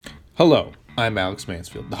Hello, I'm Alex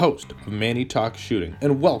Mansfield, the host of Manny Talks Shooting,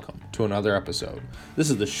 and welcome to another episode. This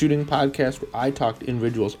is the shooting podcast where I talk to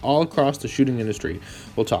individuals all across the shooting industry.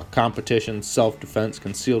 We'll talk competition, self-defense,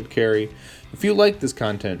 concealed carry. If you like this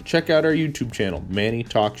content, check out our YouTube channel, Manny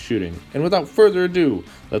Talks Shooting. And without further ado,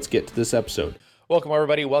 let's get to this episode. Welcome,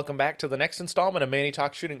 everybody. Welcome back to the next installment of Manny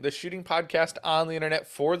Talk Shooting, the shooting podcast on the internet,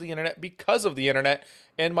 for the internet, because of the internet,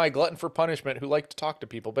 and my glutton for punishment who like to talk to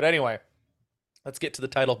people. But anyway, let's get to the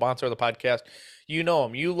title sponsor of the podcast. You know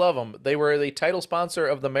them, you love them. They were the title sponsor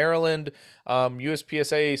of the Maryland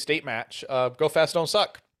USPSA state match. Go Fast, Don't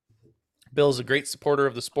Suck. Bill's a great supporter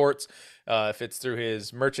of the sports. If it's through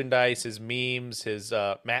his merchandise, his memes, his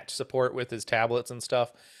match support with his tablets and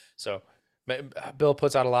stuff. So Bill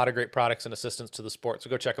puts out a lot of great products and assistance to the sport. So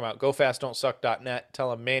go check him out. GoFastDon'tSuck.net.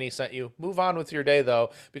 Tell him Manny sent you. Move on with your day, though,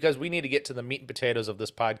 because we need to get to the meat and potatoes of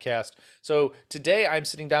this podcast. So today I'm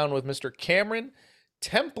sitting down with Mr. Cameron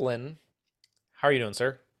Templin. How are you doing,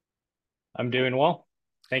 sir? I'm doing well.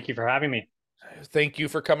 Thank you for having me. Thank you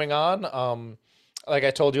for coming on. Like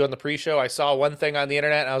I told you on the pre-show, I saw one thing on the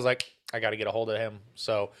internet and I was like, I got to get a hold of him.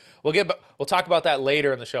 So we'll talk about that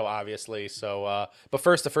later in the show, obviously. So, but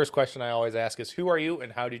first, the first question I always ask is, who are you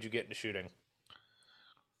and how did you get into shooting?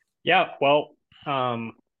 Yeah, well,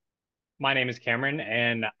 um, my name is Cameron,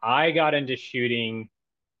 and I got into shooting.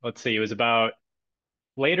 Let's see, it was about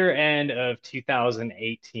later end of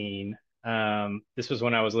 2018. This was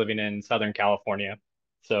when I was living in Southern California.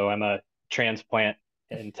 So I'm a transplant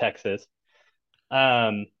in Texas.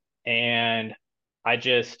 Um, and I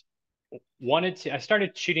just I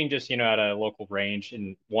started shooting just, at a local range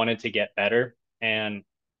and wanted to get better. And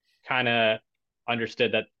kind of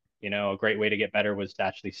understood that, a great way to get better was to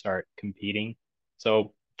actually start competing.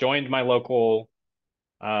 So joined my local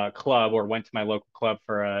club or went to my local club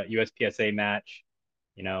for a USPSA match.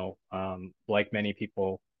 Like many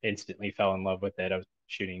people, instantly fell in love with it. I was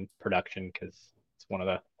shooting production because it's one of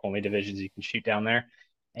the only divisions you can shoot down there.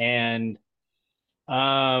 And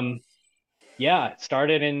um, yeah, it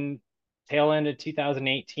started in tail end of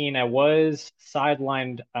 2018. I was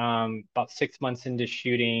sidelined about 6 months into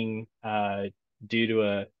shooting due to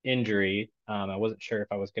a injury. I wasn't sure if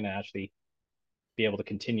I was going to actually be able to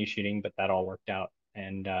continue shooting, but that all worked out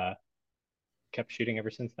and kept shooting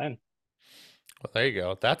ever since then. Well, there you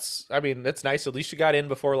go. I mean, that's nice. At least you got in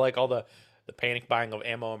before like all the panic buying of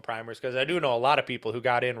ammo and primers. Because I do know a lot of people who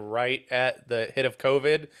got in right at the hit of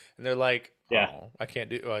COVID, and they're like, Yeah, "Oh, I can't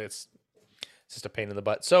do." Well, it's just a pain in the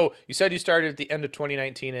butt. So you said you started at the end of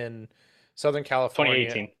 2019 in Southern California.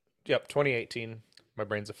 2018. Yep, 2018. My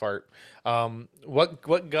brain's a fart.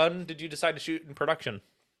 What gun did you decide to shoot in production?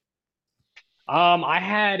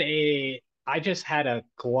 I just had a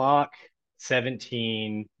Glock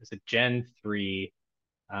 17. It was a Gen 3.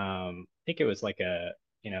 I think it was like a,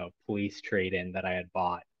 police trade-in that I had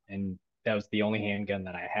bought, and that was the only handgun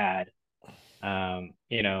that I had. Um,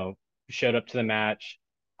 you know, Showed up to the match.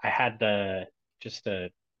 I had just a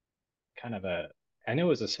kind of a, I knew it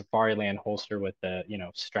was a Safari Land holster with the,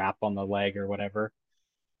 strap on the leg or whatever.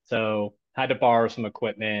 So had to borrow some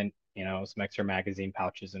equipment, some extra magazine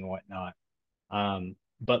pouches and whatnot.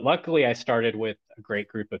 But luckily, I started with a great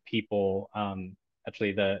group of people.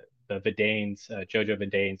 Actually, the Vidanes, Jojo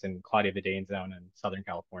Vidanes and Claudia Vidanes down in Southern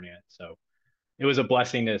California. So it was a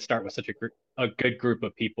blessing to start with such a good group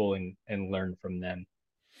of people and learn from them.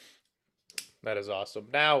 That is awesome.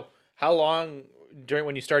 Now, how long during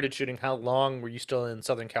when you started shooting? How long were you still in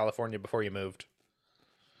Southern California before you moved?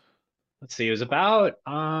 Let's see, it was about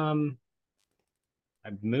I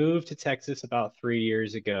moved to Texas about 3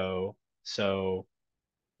 years ago. So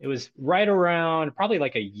it was right around probably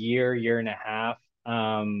like a year and a half.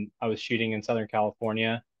 I was shooting in Southern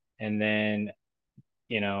California, and then,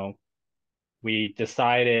 you know, we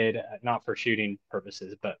decided, not for shooting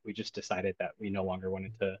purposes, but we just decided that we no longer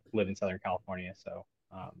wanted to live in Southern California. So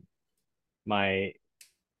my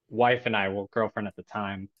wife and I, well, girlfriend at the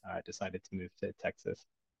time, decided to move to Texas.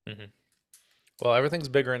 Hmm. Well, everything's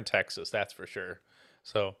bigger in Texas, that's for sure.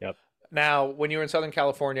 So Yep. now, when you were in Southern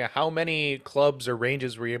California, how many clubs or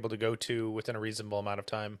ranges were you able to go to within a reasonable amount of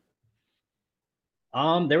time?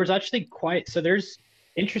 There was actually there's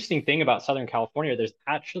interesting thing about Southern California. There's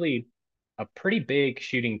actually a pretty big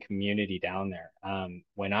shooting community down there.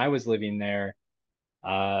 When I was living there,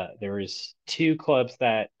 there was two clubs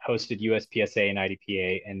that hosted USPSA and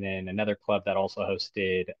IDPA, and then another club that also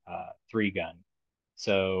hosted three gun.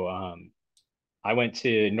 So I went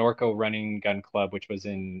to Norco Running Gun Club, which was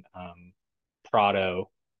in Prado,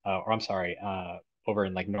 or I'm sorry, over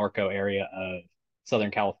in like Norco area of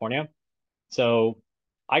Southern California. So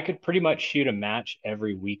I could pretty much shoot a match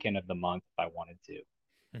every weekend of the month if I wanted to.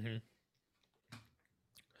 Hmm.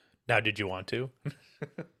 Now, did you want to?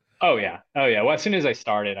 Oh yeah. Oh yeah. Well, as soon as I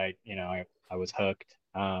started, I was hooked.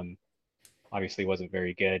 Obviously wasn't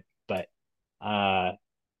very good, but uh,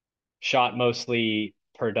 shot mostly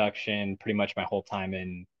production pretty much my whole time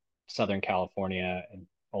in Southern California, and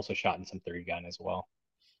also shot in some 30 gun as well.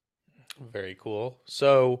 Very cool.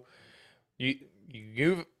 So you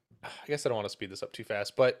you I guess I don't want to speed this up too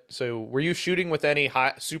fast, but so were you shooting with any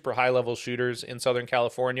super high level shooters in Southern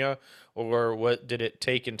California, or what did it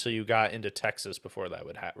take until you got into Texas before that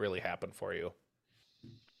would really happen for you?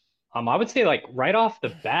 I would say like right off the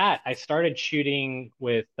bat, I started shooting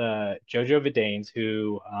with Jojo Vidanes,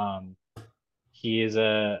 who he is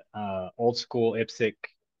a old school IPSC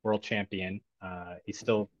world champion. He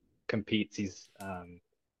still competes. He's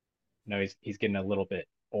getting a little bit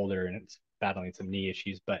older and it's battling some knee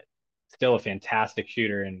issues, but still a fantastic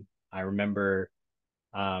shooter. And I remember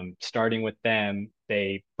starting with them.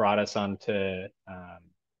 They brought us onto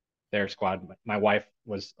their squad. My wife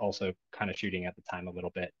was also kind of shooting at the time a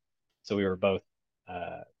little bit, so we were both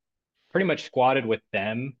uh, pretty much squatted with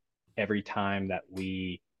them every time that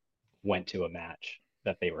we went to a match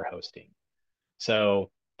that they were hosting.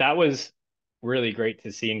 So that was really great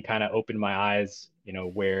to see and kind of opened my eyes,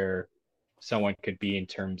 where someone could be in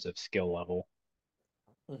terms of skill level.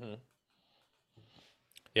 Hmm.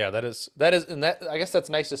 Yeah, that is, and that I guess that's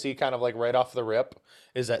nice to see, kind of like right off the rip,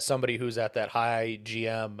 is that somebody who's at that high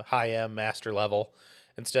GM, high M master level,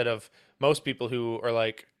 instead of most people who are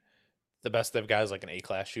like the best they've got is like an A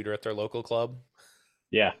class shooter at their local club.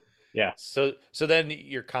 Yeah, yeah, So then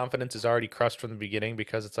your confidence is already crushed from the beginning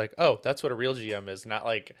because it's like, oh, that's what a real GM is, not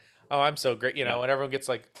like, oh, I'm so great, yeah. and everyone gets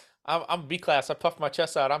like, I'm B class, I puffed my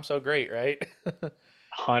chest out, I'm so great, right?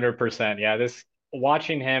 100%. Yeah, this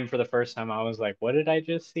watching him for the first time, I was like, what did I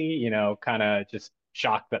just see? Kind of just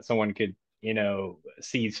shocked that someone could,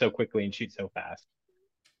 see so quickly and shoot so fast.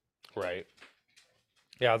 Right.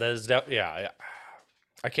 Yeah, that is yeah.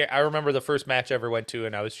 I can't. I remember the first match I ever went to,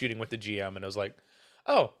 and I was shooting with the GM, and I was like,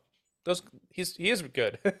 "Oh, those he is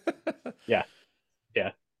good." But Yeah,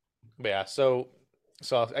 yeah. yeah, so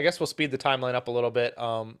I guess we'll speed the timeline up a little bit.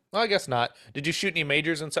 Well, I guess not. Did you shoot any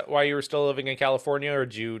majors while you were still living in California, or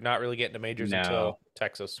did you not really get into majors until No,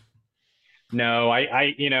 Texas? no,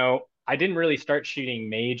 I didn't really start shooting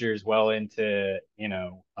majors well into,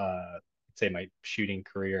 say my shooting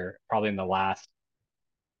career. Probably in the last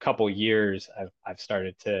couple years, I've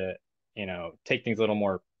started to, take things a little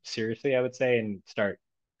more seriously, I would say, and start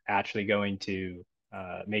actually going to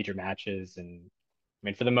major matches. And I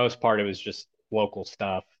mean, for the most part, it was just local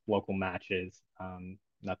stuff, local matches,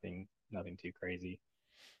 nothing too crazy.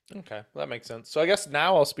 Okay, well, that makes sense. So I guess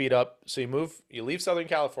now I'll speed up. So you leave Southern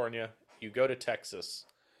California, you go to Texas.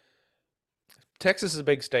 Texas is a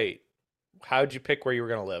big state. How'd you pick where you were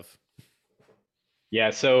going to live?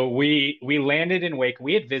 Yeah, so we landed in Wake.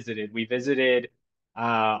 We visited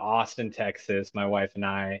Austin, Texas, my wife and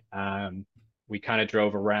I. We kind of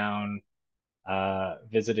drove around,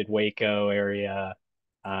 visited Waco area.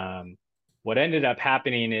 Um, what ended up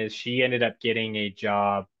happening is she ended up getting a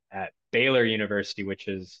job at Baylor University, which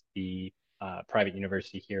is the private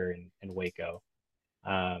university here in Waco.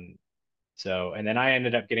 Um, and then I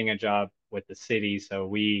ended up getting a job with the city. So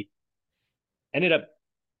we ended up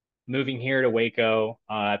moving here to Waco.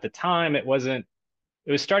 At the time, it was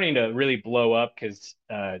starting to really blow up because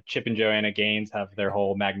Chip and Joanna Gaines have their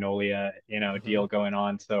whole Magnolia, Hmm. deal going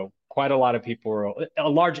on. So quite a lot of people were a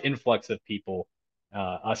large influx of people,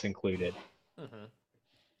 us included. Hmm.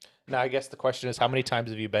 Now, I guess the question is, how many times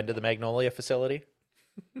have you been to the Magnolia facility?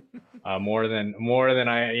 More than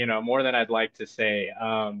I'd like to say.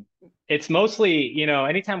 It's mostly,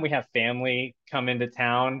 anytime we have family come into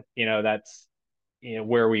town, that's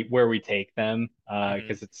where we take them, Hmm.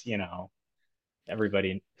 because it's,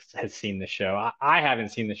 everybody has seen the show. I haven't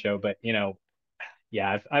seen the show, but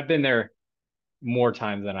yeah, I've been there more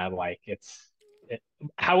times than I like.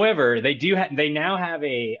 However, they now have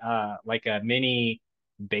a like a mini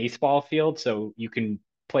baseball field, so you can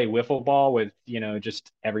play wiffle ball with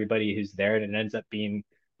just everybody who's there, and it ends up being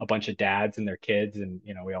a bunch of dads and their kids, and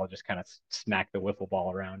we all just kind of smack the wiffle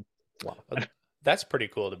ball around. It's a lot of Uh, fun. That's pretty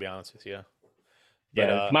cool, to be honest with you. But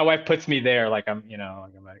Yeah, my wife puts me there like I'm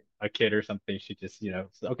a kid or something. She just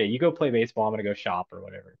okay, you go play baseball. I'm gonna go shop or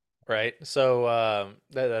whatever. right. So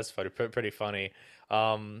that's funny, pretty funny.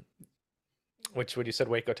 Um, which when you said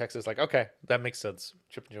Waco, Texas, like okay, that makes sense.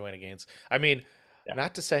 Chip and Joanna Gaines. I mean, Yeah,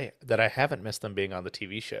 not to say that I haven't missed them being on the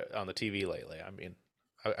TV show on the TV lately. I mean,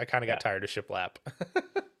 I kind of got yeah. tired of Shiplap.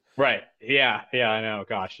 Right. Yeah. Yeah. I know.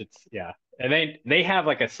 Gosh, it's yeah. And they have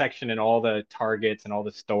like a section in all the Targets and all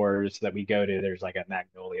the stores that we go to. There's like a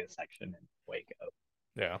Magnolia section in Waco.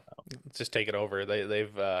 Yeah, let's just take it over.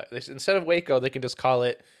 Instead of Waco, they can just call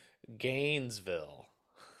it Gainesville.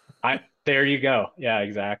 I There you go. Yeah,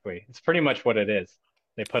 exactly. It's pretty much what it is.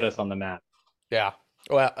 They put us on the map. Yeah.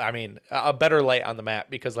 Well, I mean, a better light on the map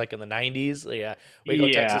because, like in the '90s, yeah, Waco,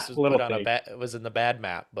 Yeah, Texas was put little on a fake. bad was in the bad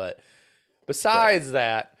map. But Right. besides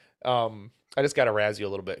that, I just got to razz you a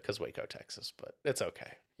little bit because Waco, Texas, but it's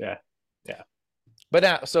okay. Yeah. Yeah. But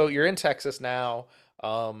now, so you're in Texas now,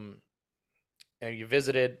 um, and you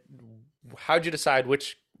visited. How'd you decide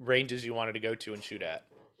which ranges you wanted to go to and shoot at?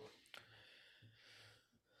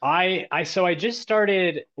 I just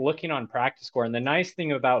started looking on practice score, and the nice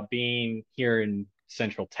thing about being here in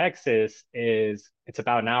Central Texas is it's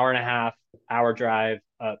about an hour and a half hour drive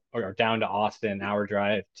up or down to Austin, hour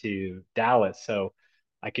drive to Dallas. So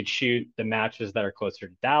I could shoot the matches that are closer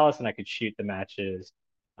to Dallas, and I could shoot the matches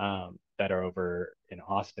that are over in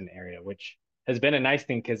Austin area, which has been a nice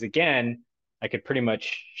thing because again, I could pretty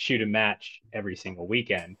much shoot a match every single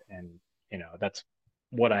weekend, and that's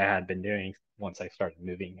what I had been doing once I started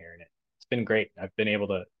moving here, and it's been great. I've been able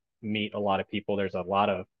to meet a lot of people. There's a lot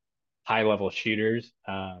of high level shooters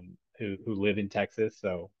who live in Texas,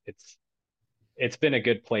 so it's been a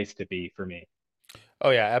good place to be for me. Oh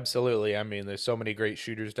yeah, absolutely. I mean, there's so many great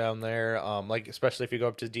shooters down there. Like especially if you go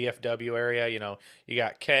up to DFW area, you got Yeah,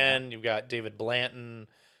 Ken, you've got David Blanton,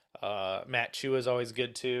 Matt Chu is always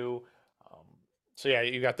good too. Um, so yeah,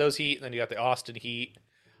 you got those heat, and then you got the Austin heat,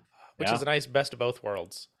 which is yeah, a nice best of both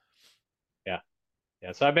worlds. yeah,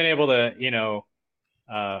 yeah. So I've been able to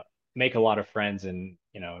uh, make a lot of friends in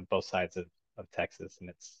both sides of Texas, and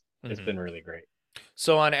it's Hmm. been really great.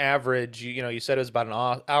 So on average, you said it was about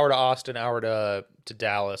an hour to Austin, hour to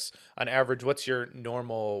Dallas. On average, what's your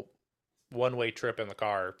normal one-way trip in the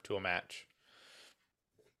car to a match?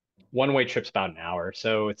 One way trip's about an hour.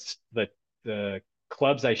 So it's the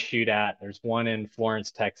clubs I shoot at. There's one in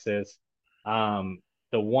Florence, Texas.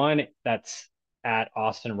 The one that's at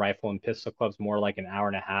Austin Rifle and Pistol Club's more like an hour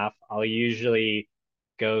and a half. I'll usually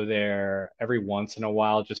go there every once in a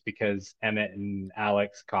while just because Emmett and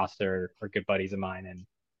Alex Costa are good buddies of mine,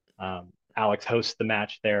 and Alex hosts the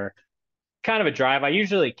match there. Kind of a drive. I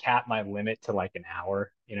usually cap my limit to like an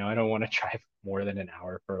hour. I don't want to drive more than an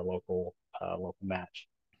hour for a local match.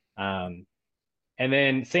 Um, and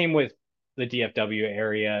then same with the DFW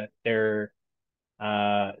area. There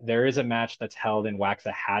is a match that's held in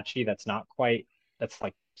Waxahachie that's not quite that's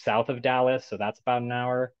like south of Dallas, so that's about an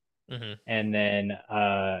hour. Hmm. And then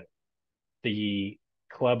the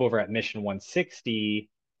club over at Mission 160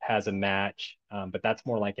 has a match, but that's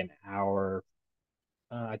more like an hour.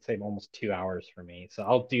 I'd say almost 2 hours for me. So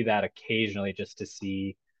I'll do that occasionally just to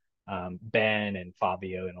see Ben and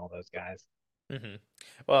Fabio and all those guys. Hmm.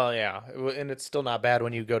 Well, yeah, and it's still not bad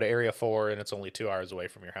when you go to Area 4 and it's only 2 hours away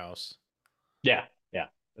from your house. Yeah, yeah.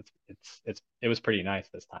 It was pretty nice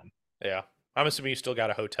this time. Yeah. I'm assuming you still got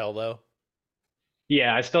a hotel though.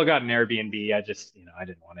 Yeah, I still got an Airbnb. I just, I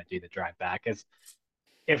didn't want to do the drive back. As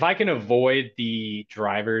if I can avoid the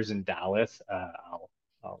drivers in Dallas, I'll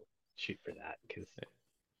shoot for that because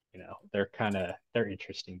they're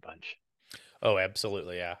interesting bunch. Oh,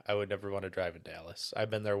 absolutely. Yeah. I would never want to drive in Dallas. I've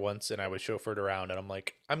been there once and I was chauffeured around and I'm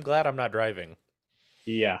like, I'm glad I'm not driving.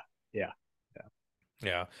 Yeah, yeah, yeah.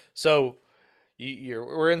 Yeah. So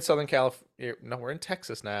we're in Southern California. No, we're in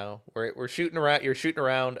Texas now. We're shooting around. You're shooting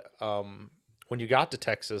around. When you got to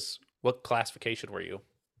Texas, what classification were you?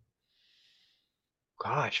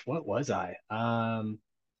 Gosh, what was I?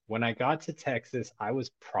 When I got to Texas, I was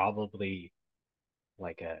probably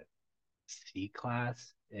like a C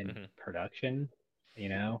class in Hmm. production, you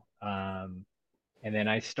know. And then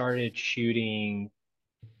I started shooting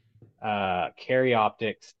carry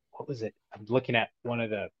optics. What was it? I'm looking at one of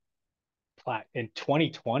the plat in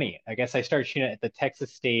 2020. I guess I started shooting at the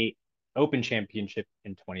Texas State Open Championship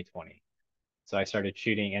in 2020. So I started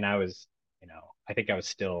shooting, and I think I was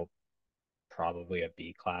still probably a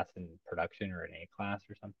B class in production or an A class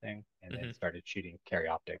or something, and then Hmm. started shooting carry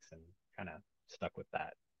optics and kind of stuck with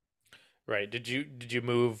that. Right. Did you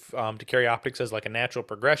move to carry optics as like a natural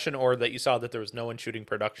progression, or that you saw that there was no one shooting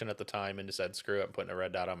production at the time and just said, "Screw it, I'm putting a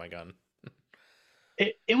red dot on my gun."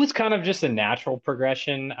 It was kind of just a natural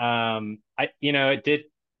progression.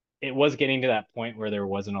 It was getting to that point where there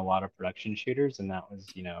wasn't a lot of production shooters, and that was,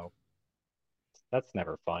 that's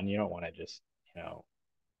never fun. You don't want to just, you know,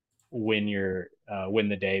 win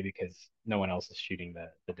the day because no one else is shooting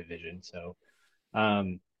the division. So,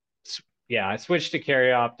 um, yeah, I switched to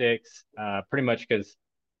carry optics, pretty much because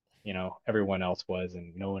everyone else was,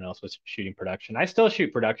 and no one else was shooting production. I still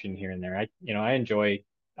shoot production here and there. I enjoy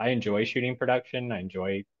shooting production. I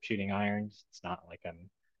enjoy shooting irons. It's not like I'm,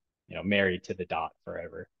 married to the dot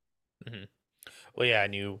forever. Hmm. Well, yeah,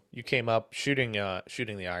 and you came up shooting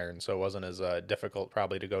the iron, so it wasn't as difficult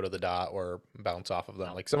probably to go to the dot or bounce off of them.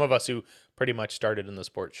 No. Like some of us who pretty much started in the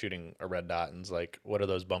sport shooting a red dot, and it's like, what are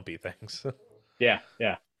those bumpy things? Yeah,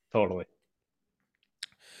 yeah, totally.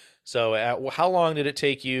 So, how long did it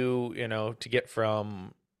take you, to get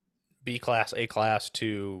from B class, A class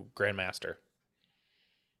to Grandmaster?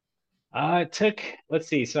 It took, let's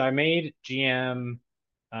see, so I made GM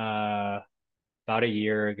uh about a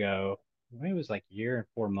year ago. Maybe it was like a year and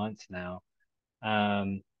 4 months now.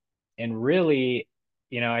 Um, and really,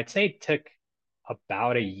 I'd say it took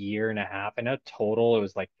about a year and a half. I know total it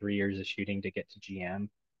was like 3 years of shooting to get to GM.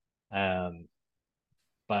 Um,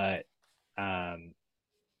 but um,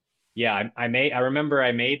 yeah, I remember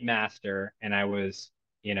I made master and I was,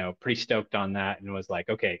 pretty stoked on that and was like,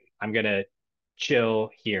 okay, I'm gonna chill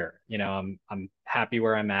here. I'm happy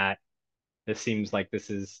where I'm at. This seems like this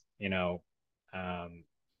is, um,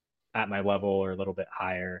 at my level or a little bit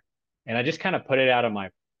higher. And I just kind of put it out of my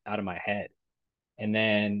head. And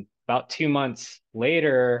then about 2 months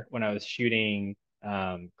later, when I was shooting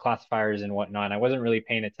classifiers and whatnot, I wasn't really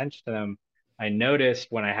paying attention to them. I noticed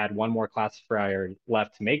when I had one more classifier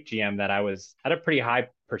left to make GM that I was at a pretty high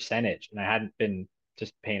percentage and I hadn't been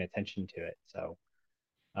just paying attention to it. So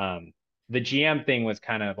um, the GM thing was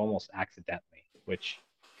kind of almost accidentally, which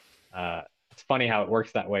it's funny how it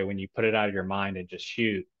works that way. When you put it out of your mind and just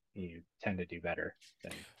shoot, you tend to do better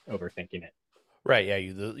than overthinking it. Right, yeah,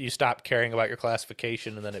 you stop caring about your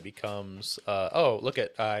classification, and then it becomes, oh, look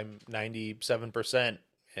at I'm 97%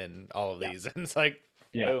 in all of Yeah. these, and it's like,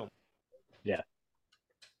 Yeah. boom. Yeah.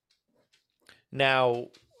 Now,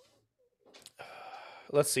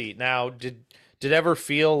 let's see. Now, did it ever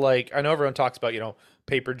feel like I know everyone talks about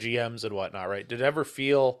paper GMs and whatnot, right? Did it ever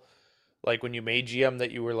feel like when you made GM that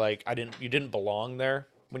you were like you didn't belong there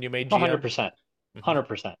when you made GM? 100%. Hmm.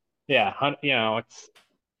 100%. Yeah. It's,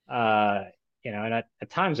 uh, and at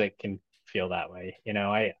times it can feel that way.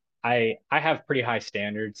 I have pretty high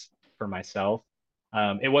standards for myself.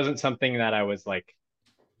 It wasn't something that I was like,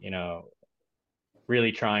 you know,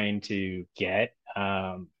 really trying to get.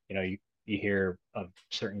 You hear of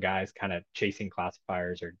certain guys kind of chasing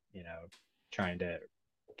classifiers or, trying to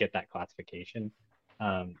get that classification.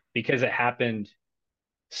 Because it happened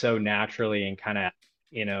so naturally and kind of,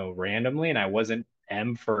 randomly, and I wasn't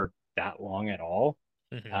M for that long at all.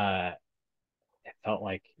 Hmm. Uh, it felt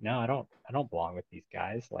like, no, I don't belong with these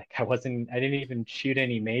guys. Like I didn't even shoot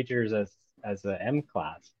any majors as a M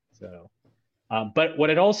class. So but what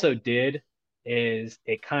it also did is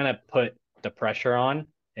it kind of put the pressure on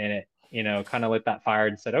and it, kind of lit that fire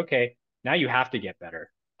and said, okay, now you have to get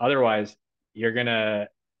better. Otherwise, you're gonna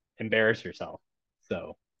embarrass yourself.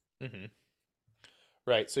 So Hmm.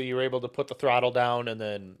 Right. So you were able to put the throttle down and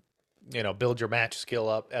then, build your match skill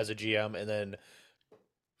up as a GM, and then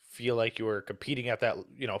feel like you were competing at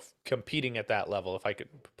that level. If I could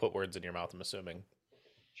put words in your mouth, I'm assuming.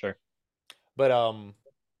 sure. But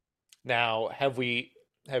now have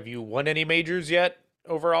you won any majors yet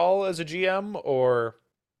overall as a GM, or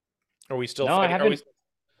are we still No, I fighting? Are we? haven't.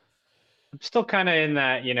 I'm still kind of in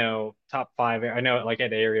that, top five. I know like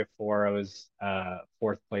at Area 4, I was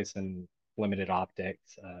fourth place in limited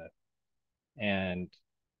optics. And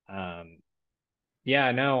um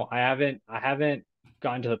yeah, no, I haven't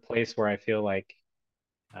gotten to the place where I feel like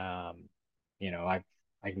um,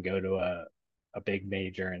 I can go to a big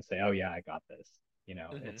major and say, oh yeah, I got this.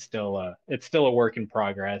 Mhm. It's still a work in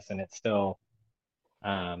progress and it's still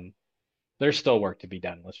um there's still work to be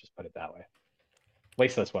done. Let's just put it that way. At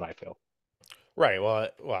least that's what I feel. Right.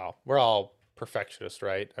 Well, we're all perfectionists,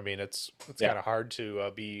 right? I mean, it's Yeah. kind of hard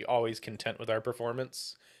to be always content with our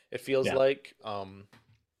performance. It feels Yeah. like,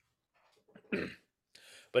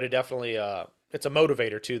 but it definitely it's a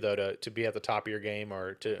motivator too, though, to be at the top of your game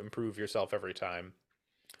or to improve yourself every time.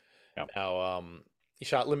 Yeah. Now, you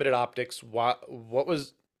shot limited optics. Why'd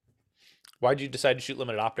you decide to shoot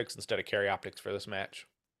limited optics instead of carry optics for this match?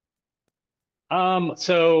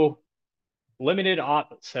 So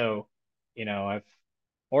so I've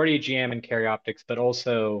already GM and carry optics, but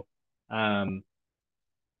also um,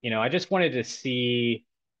 I just wanted to see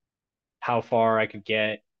how far I could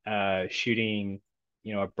get shooting, a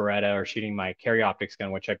Beretta or shooting my carry optics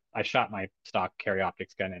gun, which I shot my stock carry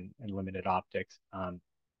optics gun in limited optics.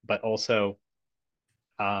 But also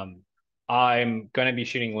um, I'm going to be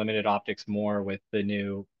shooting limited optics more with the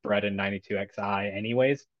new Beretta 92XI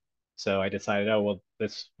anyways. So I decided, oh, well,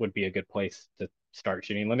 this would be a good place start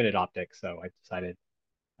shooting limited optics. So I decided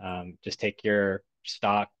just take your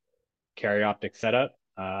stock carry optic setup.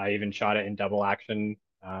 I even shot it in double action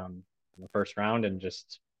in the first round and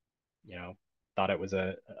just, you know, thought it was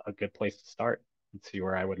a good place to start and see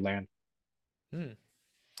where I would land. Hmm.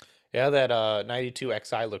 Yeah, that 92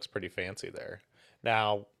 XI looks pretty fancy there.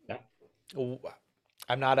 Now, Yeah. w-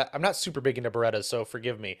 I'm not super big into Berettas, so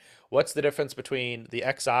forgive me. What's the difference between the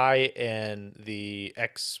XI and the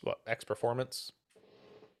X Performance?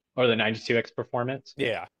 Or the 92X Performance.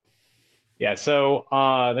 Yeah. Yeah, so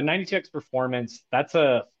the 92X Performance, that's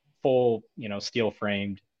a full, steel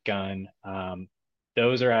framed gun.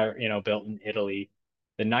 Those are, built in Italy.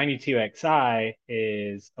 The 92XI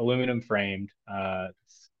is aluminum framed.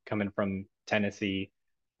 It's coming from Tennessee,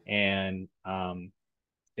 and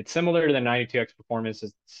it's similar to the 92X Performance.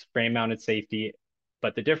 It's frame mounted safety,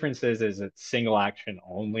 but the difference is it's single action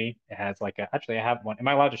only. It has like actually I have one. Am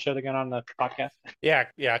I allowed to show the gun on the podcast? Yeah,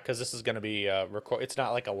 yeah, because this is going to be record. It's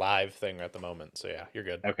not like a live thing at the moment, so yeah, you're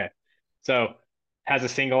good. Okay. So has a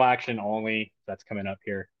single action only. That's coming up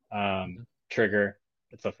here. Mhm. Trigger.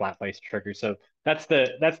 It's a flat face trigger. So that's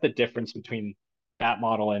the difference between that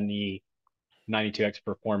model and the 92X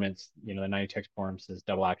Performance. The 92X Performance is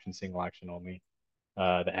double action, single action only.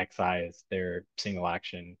 The XI is their single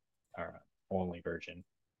action only version.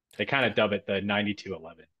 They kind Okay. of dub it the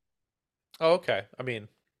 9211. Oh, okay. I mean,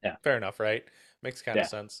 Yeah. fair enough, right? Makes kind of Yeah.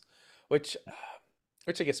 sense. Which,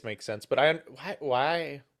 which I guess makes sense. But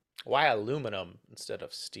why aluminum instead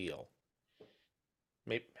of steel?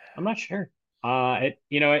 Maybe. I'm not sure. I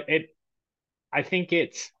think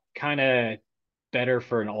it's kind of better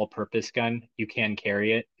for an all-purpose gun. You can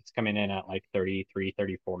carry it. It's coming in at like 33,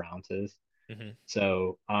 34 ounces. Hmm.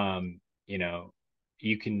 So, you know,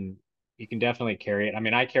 you can you can definitely carry it. I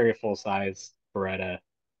mean, I carry a full size Beretta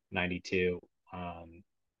 92. Um,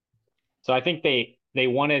 so I think they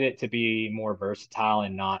wanted it to be more versatile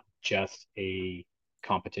and not just a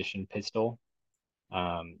competition pistol.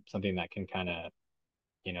 Something that can kind of,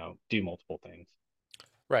 do multiple things.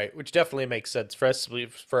 Right, which definitely makes sense for us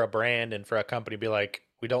for a brand and for a company to be like,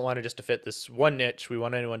 we don't want it just to fit this one niche. We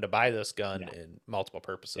want anyone to buy this gun Yeah, in multiple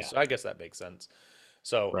purposes. yeah, So I guess that makes sense.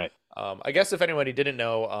 So right. I guess if anybody didn't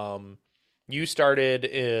know, you started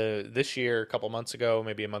this year, a couple months ago,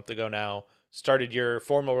 maybe a month ago now, started your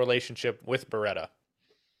formal relationship with Beretta.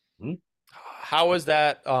 Mhm. How was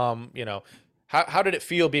that? How did it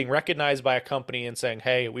feel being recognized by a company and saying,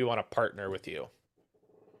 "Hey, we want to partner with you"?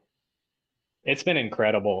 It's been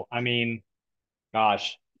incredible. I mean,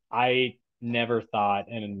 gosh, I never thought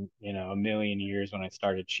in, a million years when I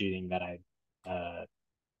started shooting that I'd,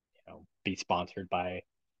 be sponsored by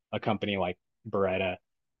a company like Beretta.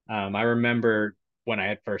 I remember when I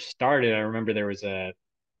had first started, I remember there was a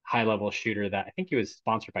high level shooter that I think he was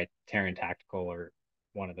sponsored by Terran Tactical or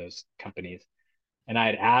one of those companies. And I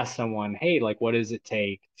had asked someone, hey, like, what does it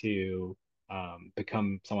take to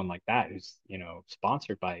become someone like that who's,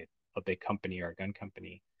 sponsored by a big company or a gun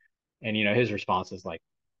company? And his response is like,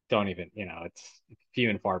 don't even, it's few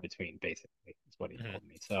and far between, basically, is what he Mhm. told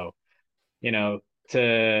me. So, you know,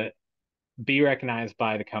 to be recognized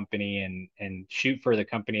by the company and shoot for the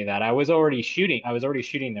company that I was already shooting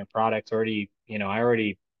their products, I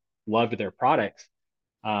already loved their products,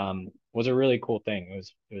 was a really cool thing.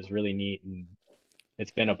 It was really neat and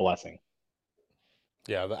it's been a blessing.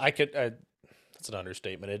 Yeah, I could. That's an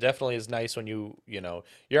understatement. It definitely is nice when you're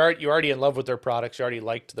already in love with their products. You already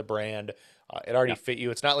liked the brand. It already Yeah, fit you.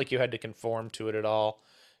 It's not like you had to conform to it at all.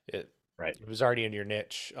 It right. it was already in your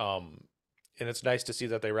niche. And it's nice to see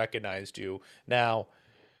that they recognized you. Now,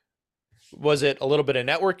 was it a little bit of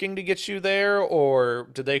networking to get you there, or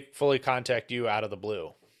did they fully contact you out of the blue?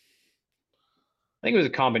 I think it was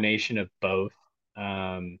a combination of both.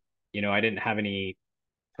 I didn't have any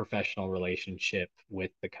professional relationship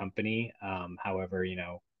with the company. However,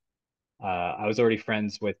 I was already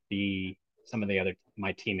friends with the some of the other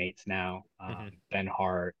my teammates now, Hmm. Ben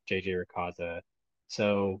Hart, JJ Ricazza.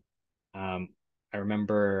 So um, I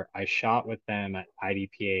remember I shot with them at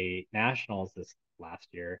IDPA Nationals this last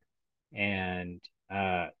year, and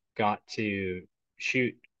got to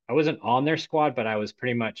shoot. I wasn't on their squad, but I was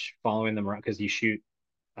pretty much following them around because you shoot.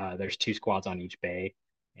 There's two squads on each bay,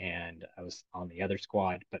 and I was on the other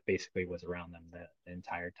squad, but basically was around them the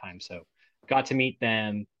entire time. So got to meet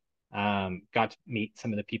them, got to meet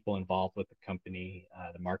some of the people involved with the company,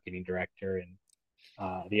 the marketing director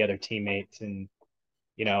and the other teammates. And,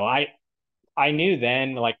 I knew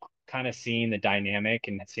then, like, kind of seeing the dynamic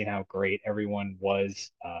and seeing how great everyone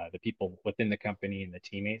was, the people within the company and the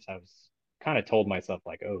teammates, I was kind of told myself,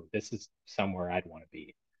 like, oh, this is somewhere I'd want to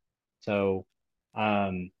be. So,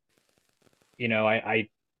 um,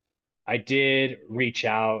 I did reach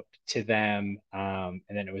out to them, and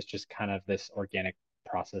then it was just kind of this organic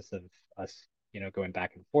process of us, going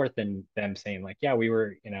back and forth, and them saying like, yeah, we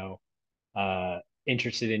were,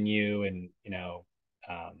 interested in you, and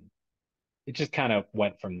it just kind of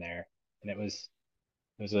went from there, and it was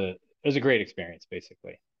a great experience,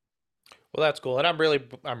 basically. Well, that's cool, and I'm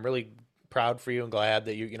really proud for you and glad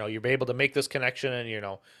that you're able to make this connection, and you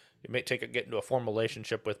may get into a formal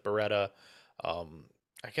relationship with Beretta. Um,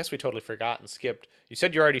 I guess we totally forgot and skipped. You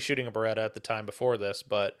said you're already shooting a Beretta at the time before this,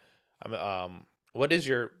 but what is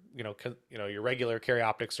your your regular carry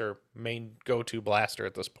optics or main go-to blaster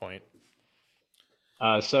at this point?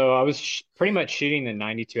 So I was pretty much shooting the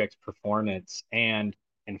 92X Performance, and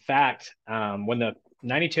in fact, when the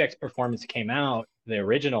 92X Performance came out, the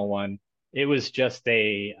original one, it was just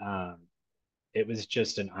an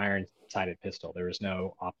iron-sided pistol. There was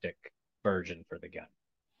no optic version for the gun.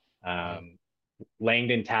 Mm, Um,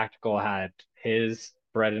 Langdon Tactical had his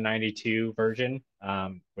Beretta 92 version,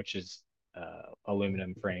 which is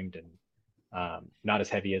aluminum framed and not as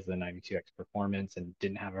heavy as the 92X Performance, and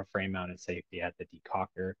didn't have a frame mounted safety. It had the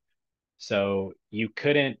decocker. So you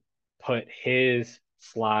couldn't put his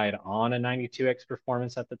slide on a 92X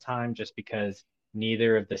Performance at the time just because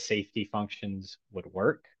neither of the safety functions would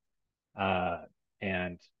work. Uh,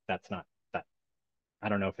 and that's not that. I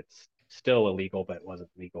don't know if it's still illegal, but it wasn't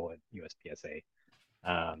legal at USPSA.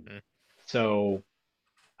 Um, mm, so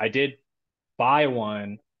I did buy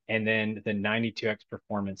one, and then the 92X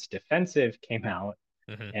Performance Defensive came out,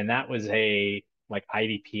 mm-hmm. and that was a like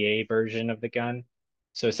IDPA version of the gun.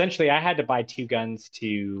 So essentially, I had to buy two guns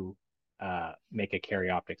to make a carry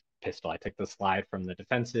optics pistol. I took the slide from the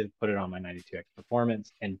defensive, put it on my 92X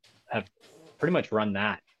Performance, and have pretty much run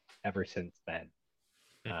that ever since then.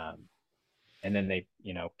 Um, and then they,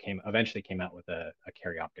 eventually came out with a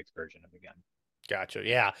carry optics version of the gun. Gotcha.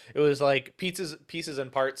 Yeah, it was like pieces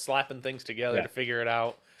and parts slapping things together Yeah, to figure it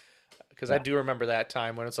out. Because I yeah, do remember that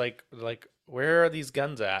time when it's like where are these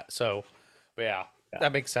guns at? So, but yeah, yeah.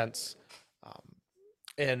 that makes sense. Um,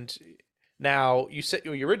 and now you said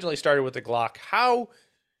you originally started with the Glock. How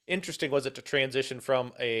interesting was it to transition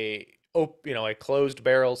from a closed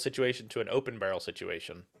barrel situation to an open barrel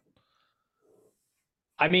situation?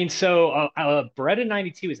 I mean, so Beretta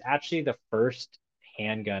 92 is actually the first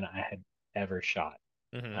handgun I had ever shot.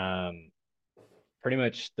 Hmm. Um, Pretty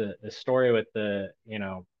much the story with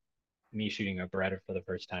me shooting a Beretta for the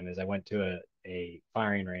first time is I went to a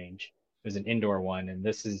firing range. It was an indoor one, and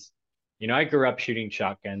this is, I grew up shooting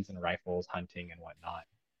shotguns and rifles, hunting and whatnot.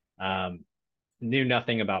 Um, Knew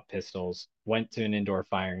nothing about pistols. Went to an indoor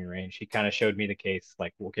firing range. He kind of showed me the case,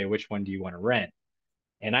 like, okay, which one do you want to rent?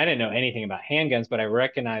 And I didn't know anything about handguns, but I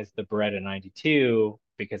recognized the Beretta 92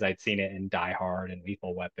 because I'd seen it in Die Hard and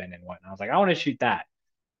Lethal Weapon and whatnot. I was like, I want to shoot that.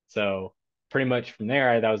 So pretty much from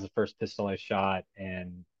there, that was the first pistol I shot,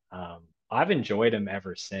 and I've enjoyed them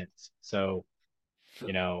ever since. So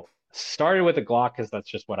started with a Glock because that's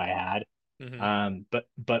just what I had. Hmm.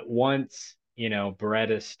 But once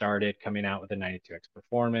Beretta started coming out with a 92X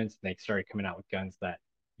Performance, they started coming out with guns that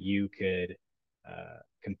you could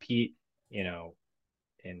compete, you know,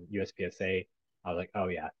 in USPSA. I was like, oh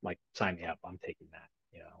yeah, like sign me up. I'm taking that.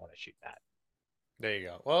 I want to shoot that. There you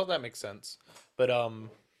go. Well, that makes sense. But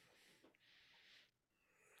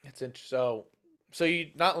it's interesting. So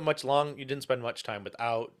you not much long. You didn't spend much time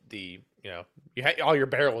without the you had all your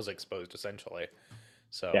barrels exposed essentially.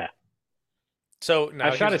 So Yeah. I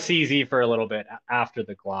now shot a here's. CZ for a little bit after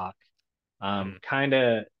the Glock. Mhm. Kind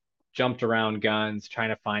of jumped around guns, trying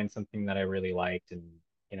to find something that I really liked, and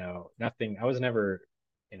nothing. I was never,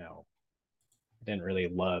 you know, didn't really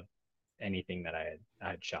love anything that I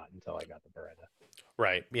had shot until I got the Beretta.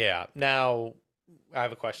 Right. Yeah. Now, I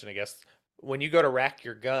have a question, I guess. When you go to rack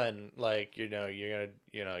your gun, like,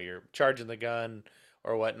 you're charging the gun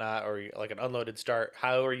or whatnot, or like an unloaded start,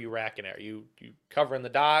 how are you racking it? Are you covering the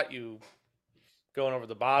dot? You going over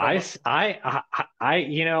the bottom? I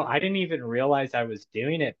didn't even realize I was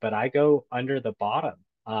doing it, but I go under the bottom.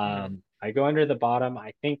 Hmm. I go under the bottom.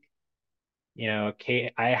 I think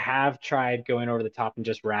okay, I have tried going over the top and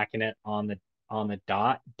just racking it on the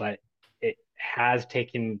dot, but it has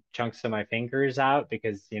taken chunks of my fingers out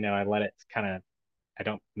because I let it kind of I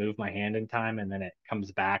don't move my hand in time, and then it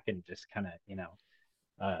comes back and just kind of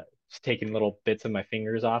it's taking little bits of my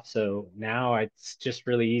fingers off. So now it's just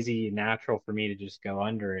really easy, natural for me to just go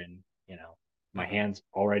under, and my Hmm. hand's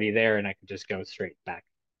already there, and I can just go straight back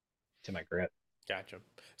to my grip. Gotcha.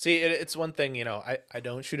 See, it's one thing, I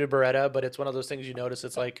don't shoot a Beretta, but it's one of those things you notice.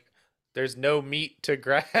 It's like there's no meat to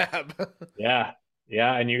grab. Yeah,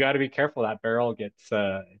 Yeah, and you got to be careful. That barrel gets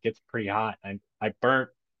pretty hot. I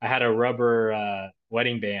had a rubber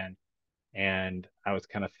wedding band, and I was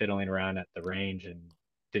kind of fiddling around at the range and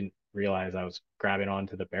didn't realize I was grabbing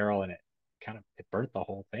onto the barrel, and it burnt the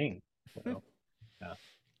whole thing. So yeah,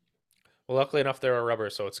 Well, luckily enough, they're a rubber,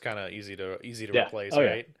 so it's kind of easy to yeah, replace, oh yeah,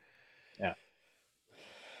 right? yeah,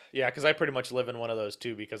 Yeah, because I pretty much live in one of those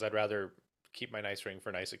too, because I'd rather keep my nice ring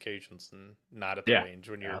for nice occasions than not at the yeah, range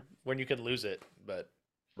yeah, when you can lose it. But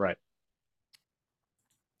right.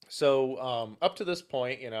 so up to this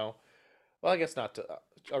point, well, I guess not to.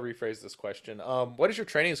 I'll rephrase this question. What does your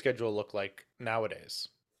training schedule look like nowadays?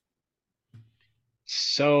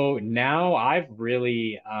 So now I've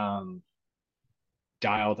really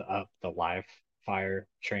dialed up the live fire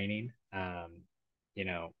training. You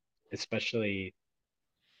know, especially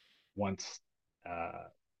once uh,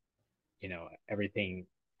 everything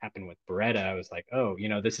happened with Beretta, I was like, oh,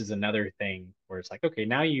 this is another thing where it's like, okay,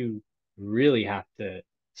 now you really have to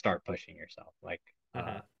start pushing yourself. Like,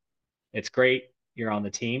 Mm-hmm. it's great you're on the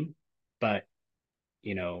team, but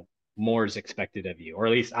you know, more is expected of you, or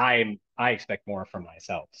at least I expect more from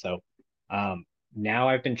myself. So um, now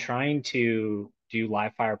I've been trying to do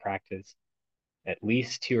live fire practice at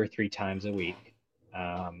least 2 or 3 times a week,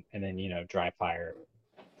 and then dry fire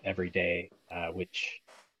every day, which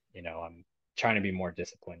I'm trying to be more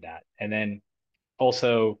disciplined at. And then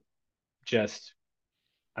also just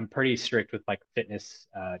I'm pretty strict with like fitness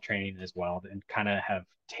training as well, and kind of have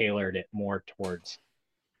tailored it more towards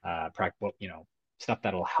practical, stuff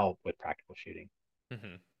that'll help with practical shooting.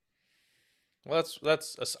 Mm-hmm. Well,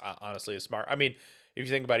 honestly a smart. I mean, if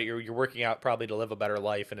you think about it, you're working out probably to live a better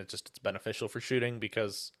life, and it's beneficial for shooting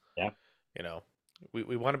because Yeah, you know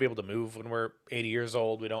we want to be able to move when we're 80 years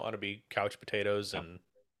old. We don't want to be couch potatoes, yeah, and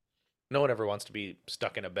no one ever wants to be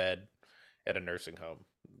stuck in a bed at a nursing home.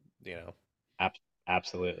 You know. ab-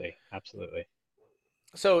 absolutely, absolutely.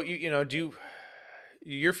 So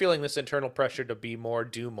you're feeling this internal pressure to be more,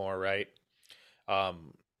 do more, right?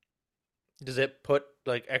 Um, does it put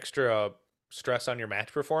like extra stress on your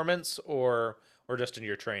match performance or just in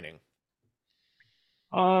your training?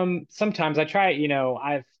 Sometimes I try,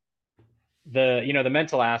 the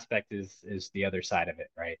mental aspect is the other side of it,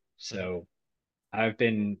 right? Mm-hmm. So I've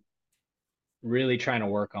been really trying to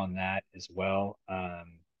work on that as well.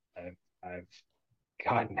 I've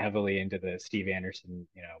gotten heavily into the Steve Anderson,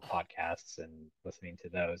 podcasts and listening to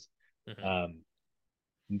those. Mm-hmm. Um,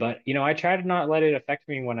 but I try to not let it affect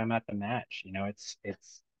me when I'm at the match.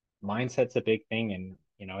 It's mindset's a big thing, and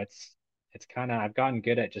it's kind of I've gotten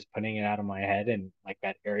good at just putting it out of my head, and like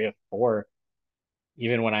that area four,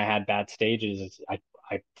 even when I had bad stages,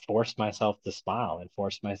 I forced myself to smile and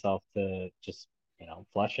forced myself to just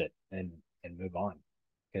flush it and move on,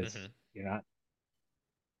 because Mm-hmm. you're not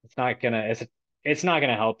it's not gonna it's not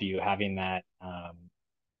gonna help you having that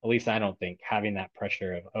at least I don't think having that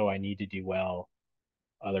pressure of, oh, I need to do well,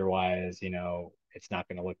 otherwise it's not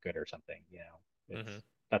gonna look good or something. Mm-hmm.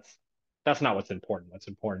 That's that's not what's important. What's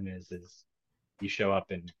important is you show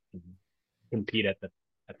up and compete at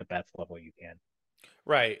the best level you can.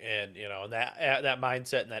 Right, and that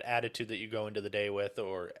mindset and that attitude that you go into the day with,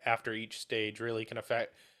 or after each stage, really can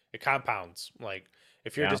affect. It compounds. Like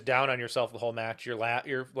if you're Yeah, just down on yourself the whole match, your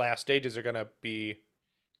last stages are gonna be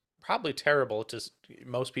probably terrible to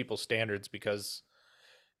most people's standards because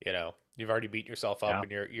you've already beaten yourself up yeah,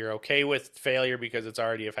 and you're okay with failure because it's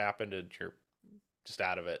already have happened and you're just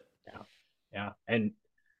out of it. yeah, yeah. And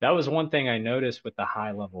that was one thing I noticed with the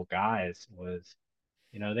high level guys was,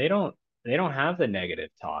 they don't have the negative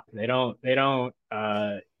talk. They don't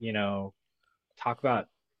talk about,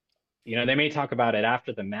 they may talk about it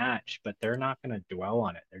after the match, but they're not going to dwell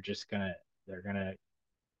on it. They're going to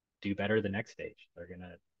do better the next stage. They're going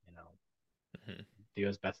to, you know, Hmm. do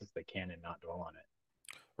as best as they can and not dwell on it.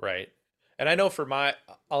 Right. And I know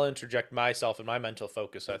I'll interject myself and my mental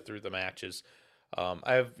focus through the matches.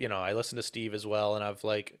 I listen to Steve as well, and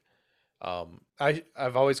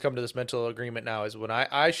I've always come to this mental agreement now is when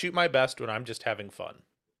I shoot my best when I'm just having fun.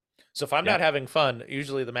 So if I'm Yeah. not having fun,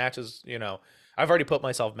 usually the matches, I've already put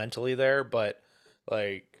myself mentally there, but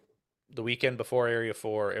like the weekend before Area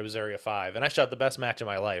 4, it was Area 5, and I shot the best match of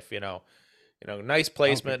my life, nice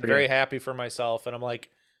Oh, good placement, for you. very happy for myself, and I'm like,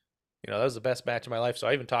 that was the best match of my life. So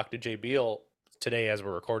I even talked to Jay Beal today as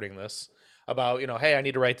we're recording this about, hey, I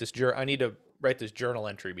need to write this journal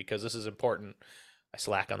entry because this is important. I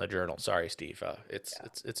slack on the journal. Sorry, Steve. Yeah.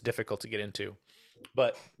 It's difficult to get into,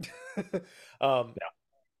 but um, Yeah.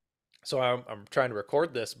 so I'm trying to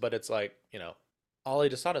record this, but it's like all I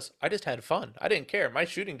just thought is I just had fun. I didn't care. My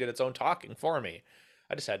shooting did its own talking for me.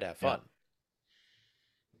 I just had to have Yeah. fun.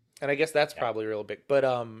 And I guess that's Yeah. probably real big. But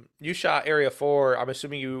you shot Area 4. I'm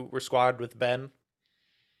assuming you were squad with Ben.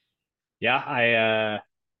 Yeah,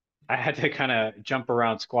 I had to kind of jump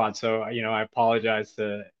around squad, so I apologize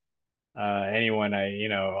to anyone I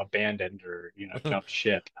abandoned or jumped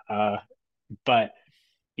ship. But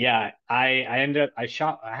yeah, I ended up I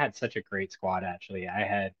had such a great squad actually. I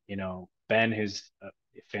had Ben, who's a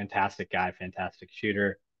fantastic guy, fantastic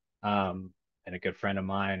shooter, and a good friend of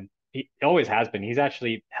mine. He always has been. He's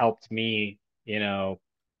actually helped me,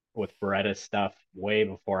 with Beretta's stuff way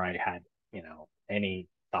before I had any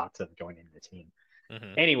thoughts of joining the team.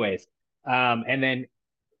 Hmm. Anyways, and then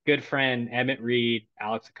good friend Emmett Reed,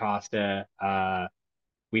 Alex Acosta.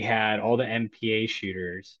 We had all the MPA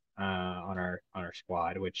shooters on our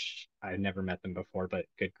squad, which I've never met them before, but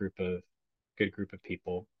good group of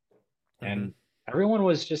people, Hmm. and everyone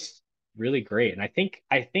was just really great. And I think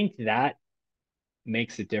that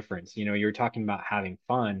makes a difference. You were talking about having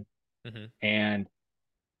fun, Hmm. and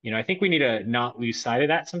I think we need to not lose sight of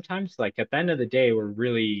that sometimes. Like at the end of the day, we're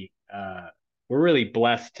really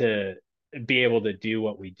blessed to be able to do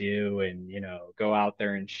what we do and, go out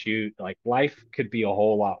there and shoot. Like life could be a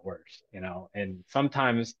whole lot worse. And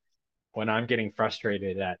sometimes when I'm getting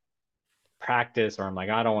frustrated at practice or I'm like,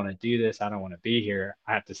 I don't want to do this, I don't want to be here,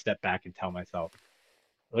 I have to step back and tell myself,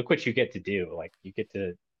 look what you get to do. Like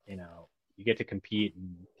you know, you get to compete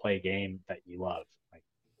and play a game that you love. Like,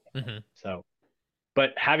 Hmm. so,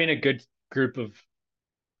 but group of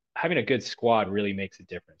having a good squad really makes a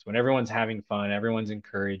difference. When everyone's having fun, everyone's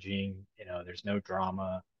encouraging, there's no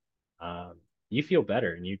drama. Um, you feel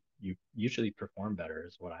better and you usually perform better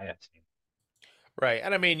is what I have seen. Right.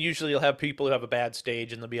 And I mean, usually you'll have people who have a bad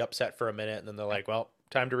stage and they'll be upset for a minute and then they're Yeah, like, well,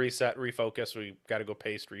 time to reset, refocus. We got to go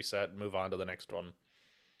paste, reset, and move on to the next one.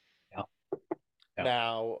 yeah, yeah.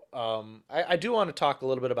 Now, I do want to talk a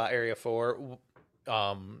little bit about Area 4.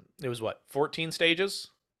 It was what, 14 stages?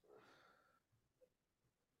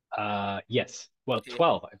 Yes. Well, Yeah.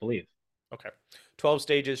 12, I believe. Okay. 12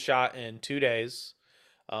 stages shot in 2 days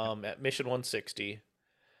at Mission 160.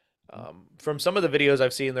 Mhm. From some of the videos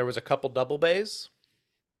I've seen, there was a couple double bays.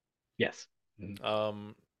 Yes. Mhm.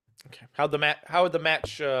 Um, okay. How would the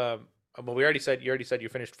match? Well, you already said you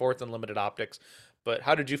finished fourth in limited optics, but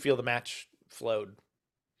how did you feel the match flowed?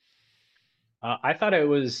 I thought it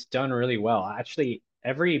was done really well. Actually,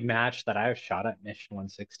 every match that I've shot at Mission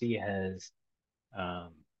 160 has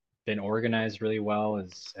um, been organized really well,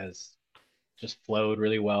 has just flowed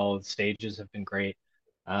really well. The stages have been great.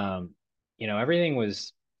 Um, everything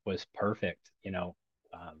was perfect.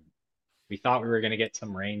 Um, we thought we were going to get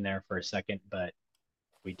some rain there for a second, but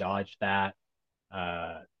we dodged that.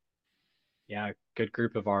 Uh, yeah, good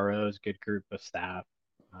group of ROs, good group of staff.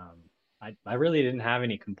 I really didn't have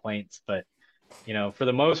any complaints, but for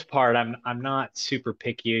the most part, I'm not super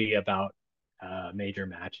picky about major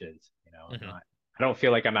matches. Hmm. I don't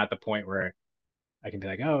feel like I'm at the point where I can be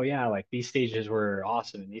like, oh yeah, like these stages were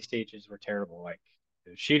awesome and these stages were terrible. Like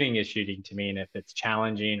shooting is shooting to me, and if it's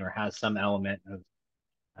challenging or has some element of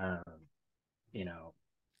um, you know,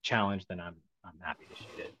 challenge, then I'm happy to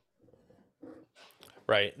shoot it.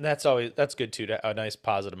 Right, and that's good too. A nice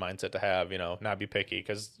positive mindset to have. Not be picky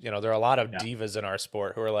because there are a lot of Yeah, divas in our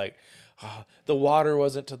sport who are like, "Oh, the water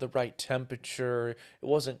wasn't to the right temperature. It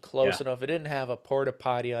wasn't yeah, close enough. It didn't have a porta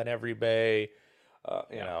potty on every bay."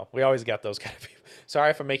 yeah, We always got those kind of people. Sorry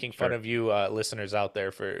if I'm making fun sure, of you, listeners out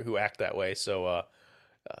there for who act that way. So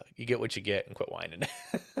you get what you get and quit whining.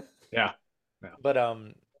 yeah, yeah. But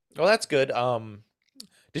well, that's good.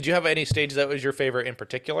 Did you have any stage that was your favorite in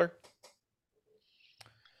particular?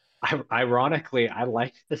 Ironically, I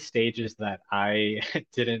liked the stages that I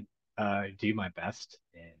didn't do my best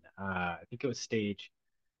in. I think it was stage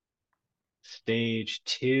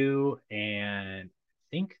two and I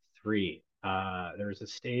think three. There was a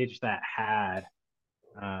stage that had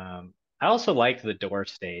I also liked the door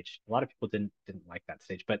stage. A lot of people didn't like that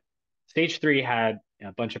stage, but stage three had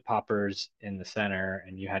a bunch of poppers in the center,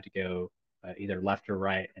 and you had to go either left or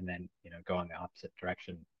right, and then go in the opposite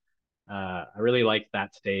direction. I really liked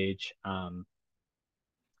that stage.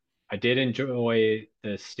 I did enjoy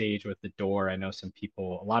the stage with the door. I know a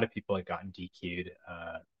lot of people had gotten DQ'd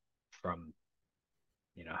from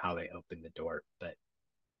how they opened the door, but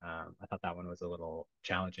I thought that one was a little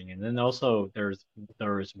challenging. And then also there was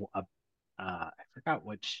I forgot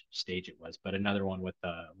which stage it was, but another one with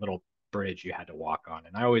a little bridge you had to walk on.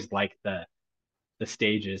 And I always like the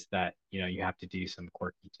stages that you have to do some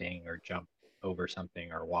quirky thing or jump over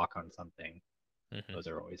something or walk on something. Hmm. Those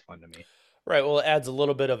are always fun to me. Right. Well, it adds a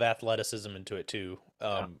little bit of athleticism into it too.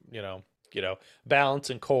 Yeah, Balance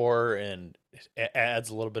and core, and it adds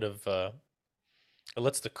a little bit of It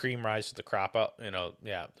lets the cream rise to the crop up,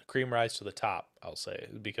 yeah, the cream rise to the top, I'll say,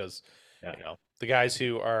 because, Yeah. the guys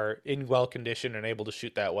who are in well condition and able to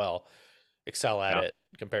shoot that well excel at Yeah. it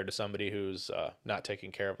compared to somebody who's not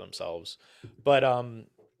taking care of themselves. But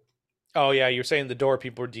oh yeah, you're saying the door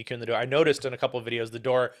people were dequeuing the door. I noticed in a couple of videos the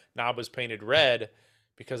door knob was painted red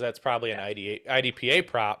because that's probably an Yeah. IDPA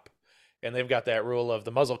prop, and they've got that rule of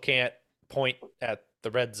the muzzle can't point at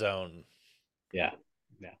the red zone. Yeah.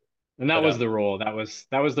 Yeah. And that But was the rule. That was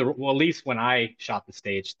the well, at least when I shot the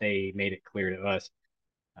stage, they made it clear to us,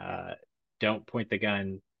 uh, don't point the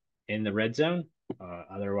gun in the red zone.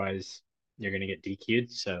 Otherwise you're gonna get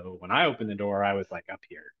DQ'd. So when I opened the door, I was like up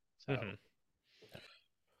here. So mhm.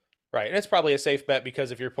 Right, and it's probably a safe bet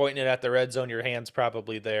because if you're pointing it at the red zone, your hand's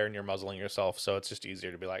probably there and you're muzzling yourself, so it's just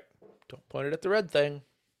easier to be like, don't point it at the red thing.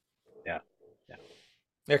 yeah. Yeah.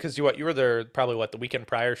 Yeah, because you were there probably the weekend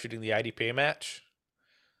prior shooting the IDPA match.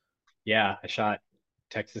 Yeah, I shot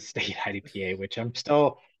Texas State IDPA, which I'm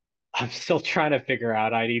still trying to figure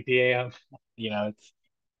out IDPA. It's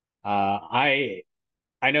I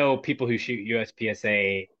know people who shoot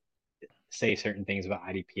USPSA say certain things about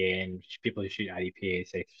IDPA, and people who shoot IDPA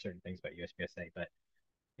say certain things about USPSA. But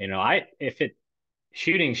I if it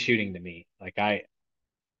shooting to me, like I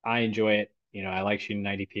enjoy it. I like shooting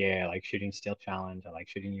IDPA. I like shooting Steel Challenge. I like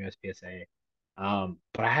shooting USPSA.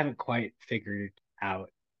 But I haven't quite figured out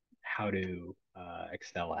how to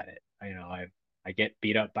excel at it. I get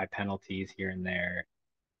beat up by penalties here and there.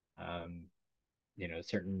 Um,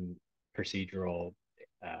 certain procedural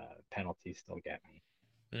penalties still get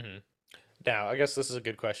me. Hmm. Now, I guess this is a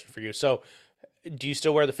good question for you. So, do you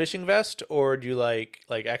still wear the fishing vest, or do you like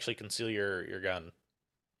actually conceal your gun?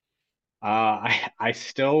 I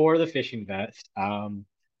still wore the fishing vest.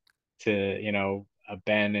 To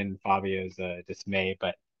Ben and Fabio's dismay,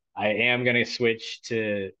 but I am going to switch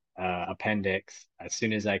to appendix as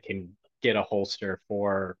soon as I can get a holster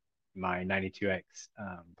for my 92X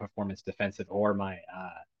performance defensive or my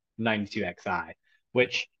 92XI,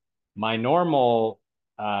 which my normal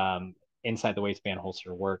inside the waistband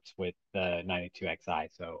holster works with the 92XI,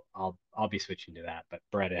 so I'll be switching to that. But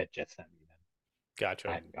Brett had just sent me them. I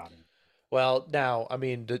Gotcha. hadn't gotten them. Well, now, I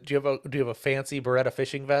mean, do you have a fancy Beretta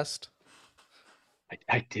fishing vest?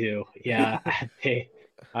 I do. Yeah. They,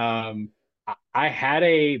 um, I had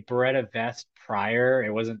a Beretta vest prior.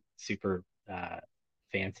 It wasn't super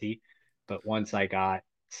fancy, but once I got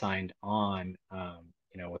signed on,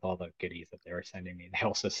 with all the goodies that they were sending me, they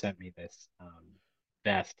also sent me this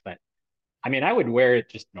vest. But I mean, I would wear it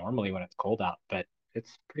just normally when it's cold out, but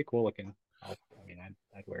it's pretty cool looking. I'd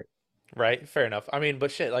wear it. Right, fair enough. I mean,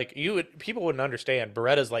 but shit, like people wouldn't understand.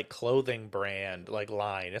 Beretta's like clothing brand, like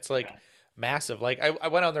line. It's like Yeah. massive. Like I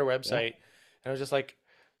went on their Yeah. website and I was just like,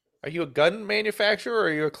 are you a gun manufacturer or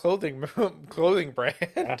are you a clothing clothing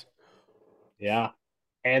Yeah. brand? Yeah.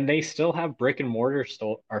 And they still have brick and mortar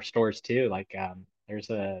or stores too. Like there's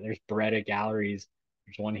Beretta galleries.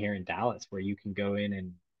 There's one here in Dallas where you can go in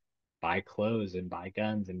and buy clothes and buy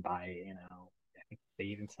guns and buy, I think they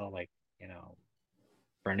even sell like, you know,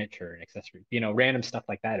 furniture and accessories, random stuff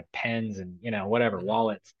like that, and pens and, whatever, Mhm.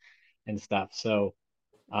 wallets and stuff. So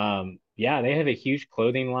yeah, they have a huge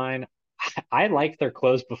clothing line. I liked their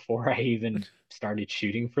clothes before I even started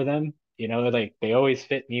shooting for them. Like they always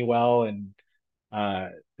fit me well, and uh,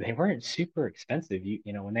 they weren't super expensive.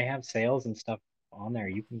 When they have sales and stuff on there,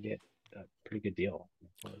 you can get a pretty good deal on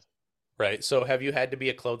clothes. Right. So have you had to be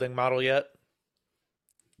a clothing model yet?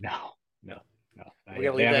 No, no, no, not We gotta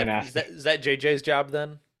yet. They leave haven't that. asked Is me. that JJ's job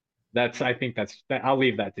then? I think I'll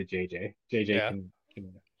leave that to JJ. JJ Yeah, can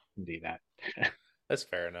do that. that's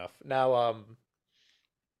fair enough. Now,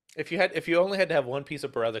 if you only had to have one piece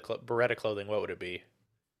of Beretta clothing, what would it be?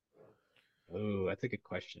 Oh, that's a good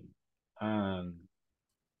question. Um,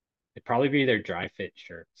 it'd probably be their dry fit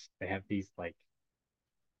shirts. They have these like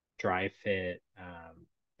dry fit.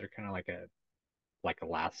 They're kind of like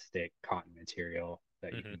elastic cotton material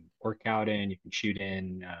that you Hmm. can work out in, you can shoot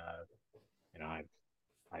in. I've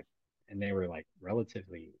I and they were like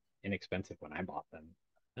relatively inexpensive when I bought them.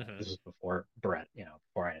 Hmm. This was before Brett,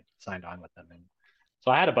 before I had signed on with them, and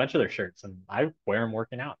so I had a bunch of their shirts, and I wear them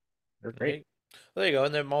working out. They're great. Well, there you go.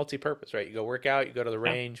 And they're multi-purpose, right? You go work out, you go to the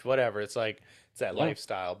Yeah, range, whatever. It's like it's that yeah.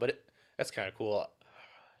 lifestyle, but that's kind of cool.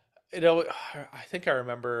 I think I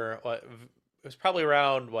remember what it was probably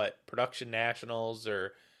around what Production Nationals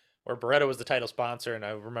or where Beretta was the title sponsor, and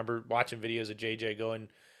I remember watching videos of JJ going,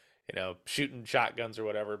 shooting shotguns or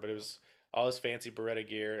whatever. But it was all this fancy Beretta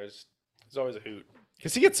gear. It was always a hoot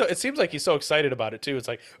because he gets so. It seems like he's so excited about it too. It's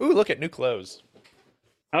like, ooh, look at new clothes.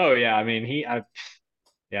 Oh yeah, I mean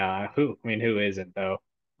yeah, who isn't though?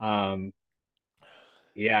 Um,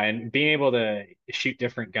 Yeah, and being able to shoot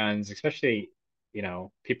different guns, especially,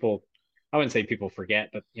 people, I wouldn't say people forget,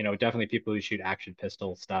 but definitely people who shoot action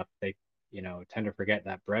pistol stuff, they, tend to forget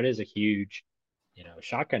that Brett is a huge,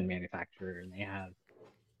 shotgun manufacturer, and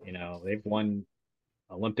they've won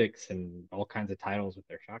Olympics and all kinds of titles with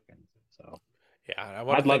their shotguns. So Yeah, I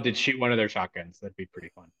want to I'd love think. to shoot one of their shotguns. That'd be pretty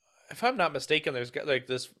fun. If I'm not mistaken, there's got like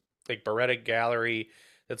this like Beretta gallery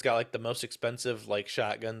that's got like the most expensive like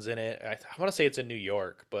shotguns in it. I want to say it's in New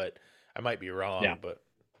York, but I might be Yeah. wrong.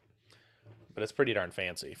 But it's pretty darn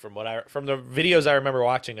fancy from what I from the videos I remember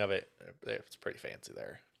watching of it. It's pretty fancy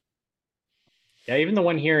there. Yeah, even the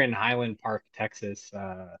one here in Highland Park, Texas,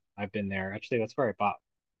 I've been there. Actually, that's where I bought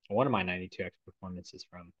one of my 92X performances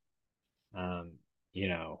from. Um, you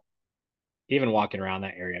know, even walking around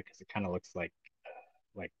that area because it kind of looks like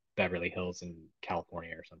Beverly Hills in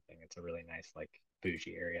California or something. It's a really nice like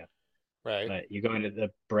bougie area. Right. But you go into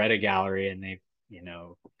the Beretta Gallery and they've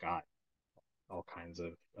got all kinds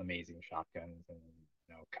of amazing shotguns and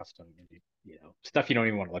custom stuff you don't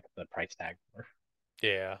even want to look at the price tag for.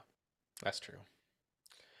 Yeah, that's true.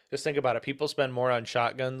 Just think about it. People spend more on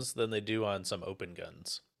shotguns than they do on some open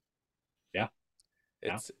guns. Yeah,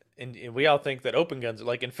 yeah, It's and we all think that open guns,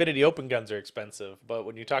 like Infinity open guns, are expensive, but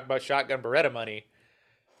when you talk about shotgun Beretta money,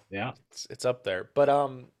 yeah. it's up there. But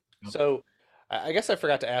Yep. so I guess I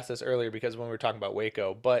forgot to ask this earlier because when we were talking about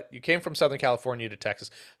Waco, but you came from Southern California to Texas.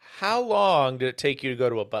 How long did it take you to go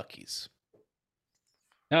to a Bucky's?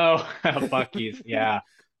 No, Bucky's. Yeah.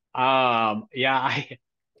 Yeah,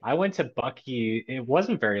 I went to Bucky. It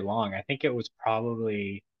wasn't very long. I think it was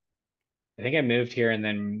probably I think I moved here and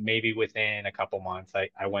then maybe within a couple months I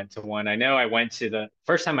went to one. I know I went to the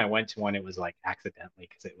first time I went to one, it was like accidentally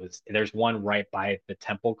because there's one right by the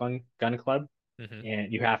Temple gun club Hmm.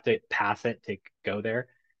 and you have to pass it to go there.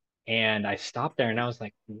 And I stopped there and I was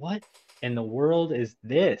like, what in the world is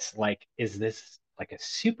this? Like, is this like a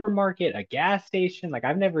supermarket, a gas station? Like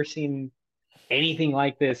I've never seen anything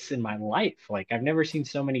like this in my life. Like I've never seen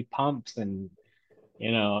so many pumps and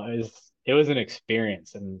it was an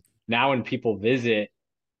experience. And now when people visit,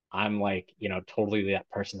 I'm like, totally that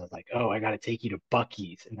person that's like, oh, I gotta take you to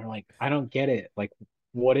Bucky's. And they're like, I don't get it. Like,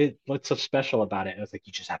 what's so special about it? And I was like,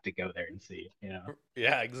 you just have to go there and see. Yeah, So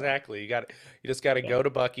exactly. You just got to yeah. go to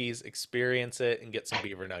Bucky's, experience it, and get some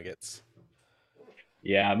beaver nuggets.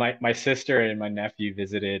 Yeah, my sister and my nephew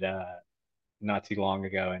visited not too long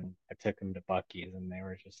ago and I took them to Bucky's and they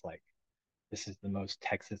were just like, this is the most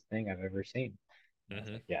Texas thing I've ever seen. And I was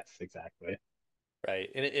Hmm. like, yes, exactly. Right,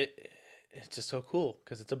 and it's just so cool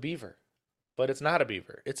because it's a beaver, but it's not a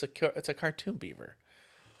beaver. It's a cartoon beaver.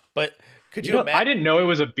 But could you I imagine? didn't know it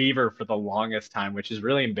was a beaver for the longest time, which is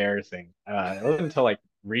really embarrassing. It wasn't until like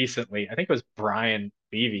recently, I think it was Brian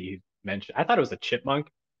Levy who mentioned, I thought it was a chipmunk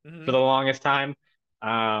for Hmm. the longest time.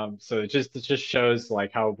 So it just shows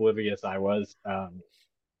like how oblivious I was.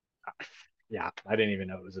 Yeah, I didn't even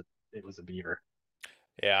know it was a beaver.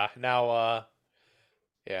 Yeah. Now,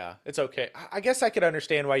 yeah, it's okay. I guess I could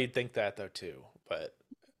understand why you'd think that though too, but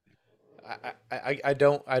I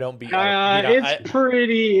don't beat other beat out.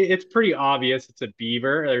 It's pretty obvious it's a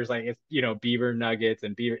beaver. There's like it's beaver nuggets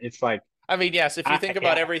and beaver. It's like I mean, yes, if you think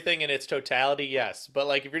about yeah, everything in its totality, yes. But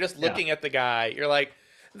like if you're just yeah, looking at the guy, you're like,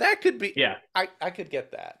 that could be. yeah, I could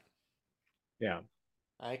get that. yeah.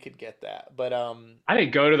 I could get that. But I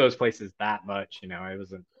didn't go to those places that much. It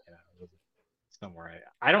wasn't somewhere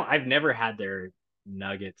I've never had their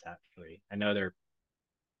nuggets actually. I know they're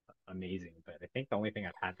amazing, but I think the only thing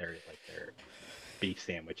I've had there is like their beef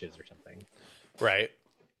sandwiches or something. right.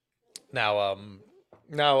 Now,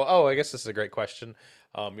 oh, I guess this is a great question.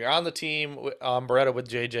 You're on the team, Beretta with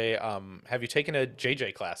JJ. Have you taken a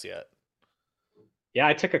JJ class yet? Yeah,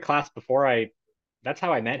 I took a class before that's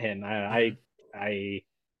how I met him. Hmm.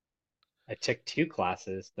 I took two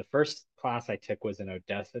classes. The first class I took was in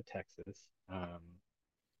Odessa, Texas.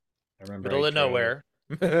 I remember I Middle of drove nowhere.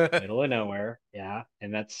 middle of nowhere, yeah,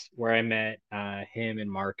 and that's where I met him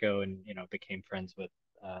and Marco, and became friends with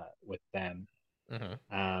them. Hmm.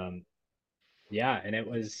 Um, yeah, and it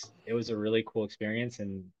was a really cool experience,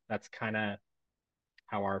 and that's kind of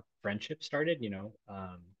how our friendship started.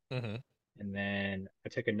 Hmm. And then I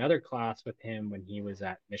took another class with him when he was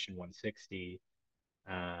at Mission 160.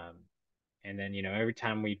 Um, and then every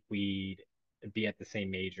time we'd be at the same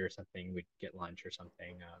major or something, we'd get lunch or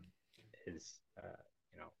something. His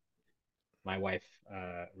you know my wife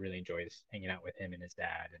really enjoys hanging out with him and his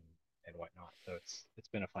dad and whatnot. So it's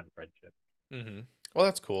been a fun friendship. Hmm. Well,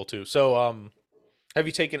 that's cool too. So, have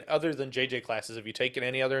you taken other than JJ classes? Have you taken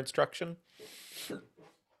any other instruction?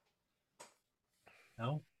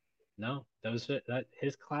 No, no, those that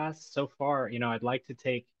his class so far, I'd like to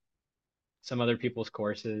take some other people's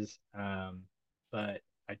courses, but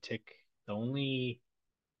I took the only,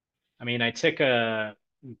 I mean, I took a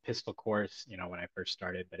pistol course, when I first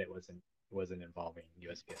started, but it wasn't involving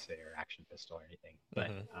USPSA or action pistol or anything. But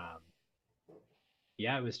Mm-hmm.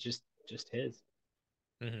 yeah, it was just his.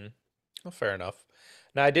 Mm-hmm. Well, fair enough.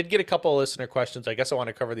 Now, I did get a couple of listener questions. I guess I want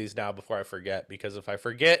to cover these now before I forget, because if I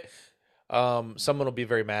forget, someone will be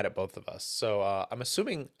very mad at both of us. So I'm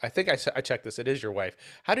assuming, I think I checked this. It is your wife.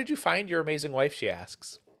 How did you find your amazing wife? She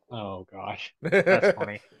asks. Oh gosh, that's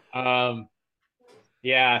funny. Um,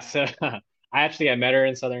 yeah, so I met her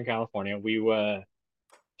in Southern California.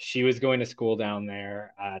 She was going to school down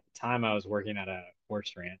there. At the time, I was working at a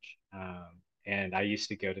horse ranch, and I used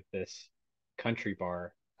to go to this country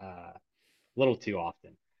bar a little too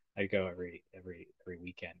often. I'd go every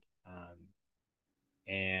weekend,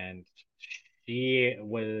 and she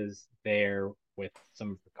was there with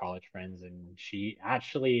some of her college friends, and she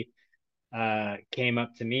actually came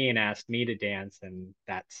up to me and asked me to dance, and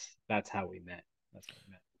that's how we met. That's how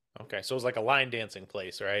we met. Okay, so it was like a line dancing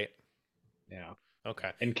place, right? You know,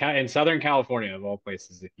 Okay. in Southern California, of all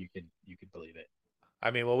places, if you could believe it.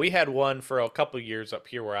 I mean, well, we had one for a couple years up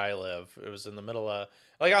here where I live. It was in the middle of,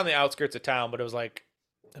 like, on the outskirts of town, but it was like,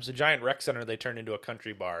 it was a giant rec center they turned into a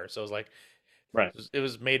country bar. So it was like, Right. it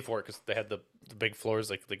was made for it because they had the big floors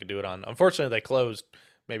they could do it on. Unfortunately, they closed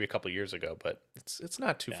maybe a couple years ago, but it's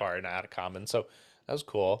not too Yeah. far and out of common. So that was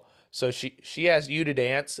cool. So she asked you to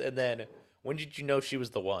dance, and then when did you know she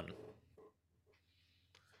was the one?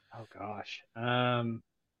 Oh gosh.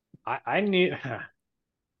 I knew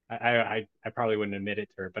I probably wouldn't admit it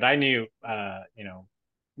to her, but I knew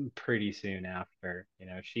pretty soon after.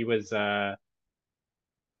 She was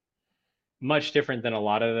much different than a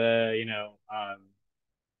lot of the,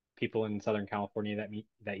 people in Southern California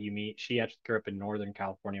that you meet. She actually grew up in Northern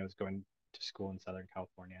California, was going to school in Southern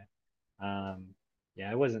California. Um,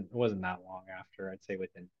 yeah, it wasn't that long after. I'd say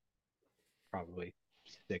within probably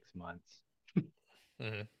 6 months.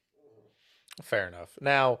 Hmm. Fair enough.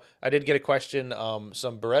 Now, I did get a question.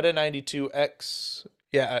 Some Beretta 92X,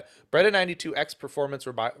 yeah, Beretta 92X performance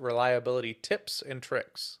reliability tips and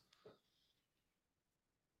tricks.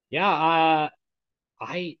 Yeah,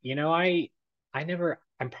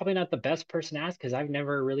 I'm probably not the best person to ask because I've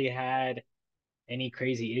never really had any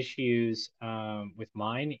crazy issues with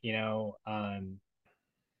mine.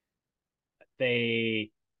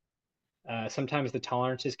 They sometimes the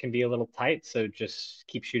tolerances can be a little tight, so just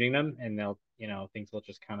keep shooting them, and things will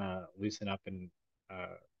just kind of loosen up and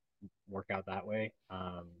uh, work out that way.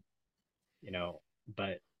 You know,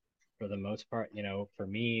 but for the most part, for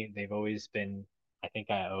me, they've always been. I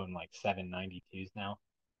think I own like 792s now.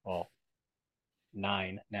 Well,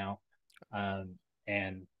 nine now, um,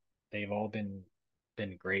 and they've all been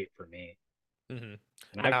great for me. Hmm.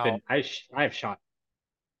 And Now, I've shot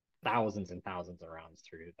thousands and thousands of rounds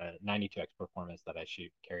through the 92X performance that I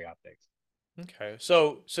shoot carry optics. okay,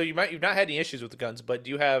 so you've not had any issues with the guns, but do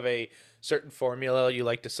you have a certain formula you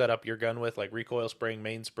like to set up your gun with, like recoil spring,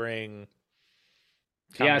 mainspring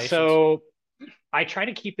Yeah, combinations? so I try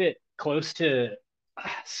to keep it close to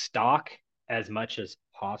stock as much as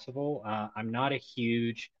possible. I'm not a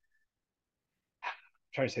huge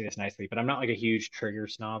try to say this nicely, but I'm not like a huge trigger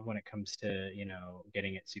snob when it comes to,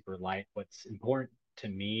 getting it super light. What's important to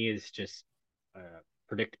me is just a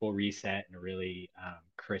predictable reset and a really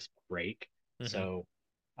crisp break. Hmm. So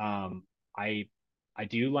um, I I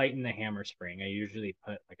do lighten the hammer spring. I usually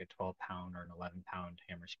put like a 12 pound or an 11-pound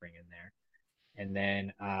hammer spring in there. And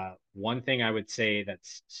then one thing I would say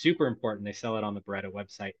that's super important, they sell it on the Beretta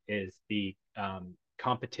website, is the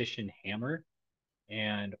competition hammer.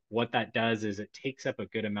 And what that does is it takes up a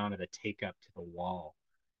good amount of the take up to the wall.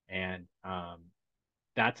 And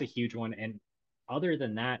that's a huge one. And other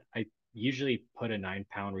than that, I usually put a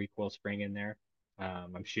 9-pound recoil spring in there.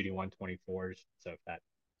 I'm shooting 124s, so if that,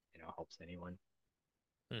 helps anyone.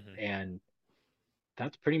 Hmm. And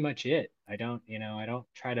that's pretty much it. I don't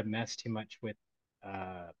try to mess too much with,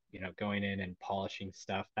 going in and polishing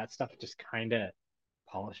stuff. That stuff just kind of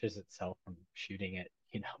polishes itself from shooting it,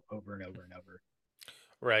 over and over and over.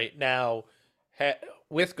 Right now, ha-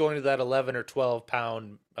 with going to that 11 or 12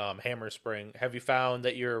 pound hammer spring, have you found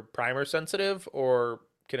that you're primer sensitive, or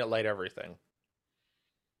can it light everything?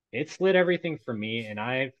 It's lit everything for me, and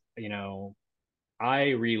I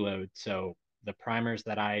reload. So the primers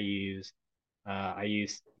that I use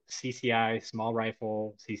CCI small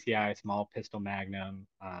rifle, CCI small pistol magnum.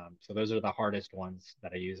 So those are the hardest ones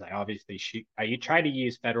that I use. I obviously shoot. I try to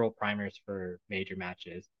use federal primers for major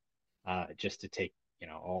matches, just to take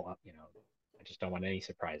all up, I just don't want any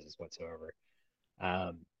surprises whatsoever.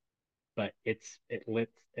 Um, but it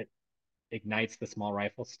ignites the small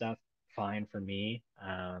rifle stuff fine for me.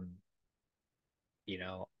 You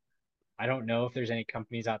know, I don't know if there's any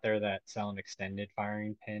companies out there that sell an extended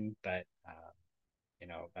firing pin, but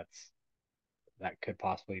that could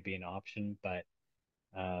possibly be an option. But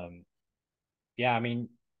um, yeah, I mean,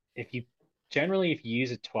 if you if you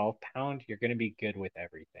use a 12 pound, you're going to be good with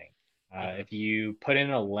everything. Hmm. If you put in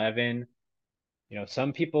an 11,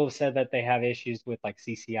 some people have said that they have issues with like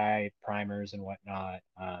CCI primers and whatnot.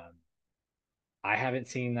 I haven't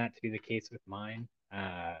seen that to be the case with mine.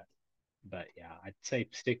 But yeah, I'd say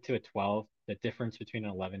stick to a 12. The difference between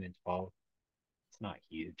an 11 and 12, it's not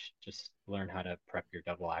huge. Just learn how to prep your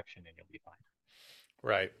double action and you'll be fine.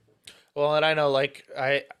 Right. Well, and I know like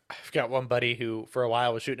I've got one buddy who for a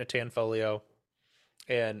while was shooting a Tanfolio,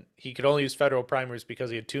 and he could only use federal primers because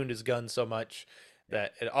he had tuned his gun so much Yeah.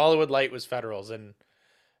 that all it would light was federals. And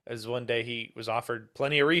as one day he was offered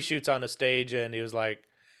plenty of reshoots on the stage, and he was like,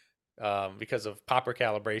 because of popper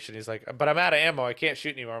calibration, he's like, "But I'm out of ammo. I can't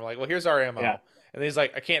shoot anymore." I'm like, "Well, here's our Yeah. ammo," and he's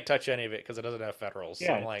like, "I can't touch any of it because it doesn't have federals." So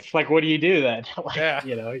Yeah. I'm like, It's like, what do you do then? Like, "Yeah,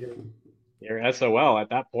 you're SOL at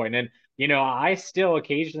that point. And, I still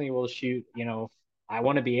occasionally will shoot, I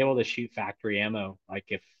want to be able to shoot factory ammo. Like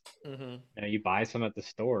if, hmm you buy some at the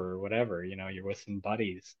store or whatever, you're with some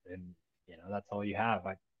buddies and, that's all you have.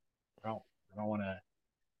 don't, I don't want to,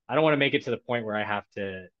 I don't want to make it to the point where I have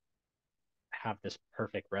to have this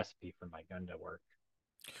perfect recipe for my gun to work.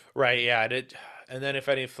 right, yeah." And then if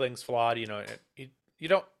anything's flawed, you don't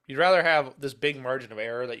you'd rather have this big margin of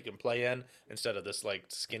error that you can play in instead of this like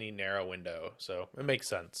skinny narrow window. So it makes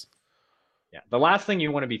sense. Yeah. The last thing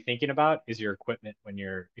you want to be thinking about is your equipment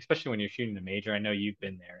especially when you're shooting the major. I know you've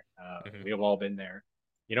been there. Hmm. We've all been there.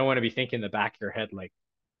 You don't want to be thinking in the back of your head like,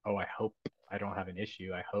 oh, I hope I don't have an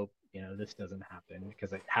issue. I hope, this doesn't happen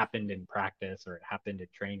because it happened in practice or it happened in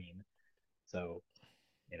training. So,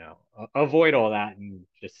 avoid all that and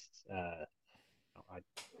just,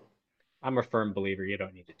 I'm a firm believer you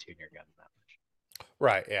don't need to tune your guns that much.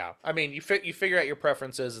 Right, yeah. I mean, you figure out your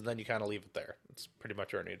preferences and then you kind of leave it there. It's pretty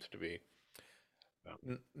much where it needs to be.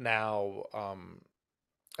 So, Now,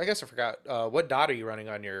 I guess I forgot. What dot are you running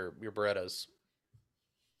on your Berettas?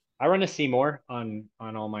 I run a Seymour on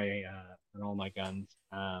all my guns.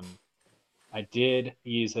 I did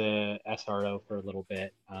use a SRO for a little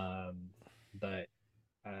bit, but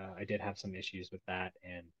I did have some issues with that,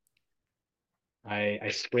 and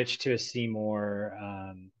I switched to a Seymour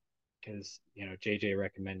because JJ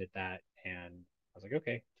recommended that, and I was like,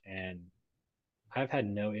 okay, and I've had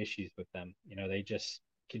no issues with them. They just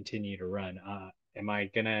continue to run. Am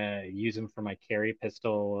I gonna use them for my carry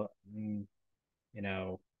pistol? You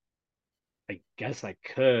know, I guess I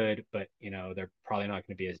could, but they're probably not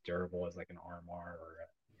going to be as durable as like an RMR or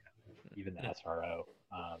even the SRO.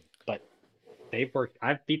 But they've worked.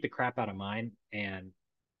 I've beat the crap out of mine, and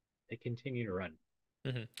they continue to run.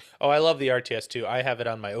 Mm-hmm. Oh, I love the RTS too. I have it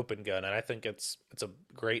on my open gun, and I think it's a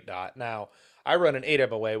great dot. Now, I run an 8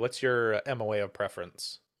 MOA. What's your MOA of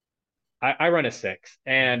preference? I run a 6, Hmm.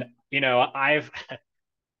 and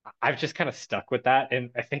I've just kind of stuck with that, and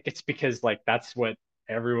I think it's because like that's what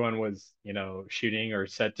everyone was shooting or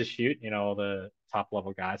said to shoot. All the top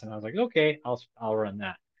level guys, and I was like, okay, I'll run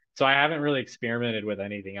that. So I haven't really experimented with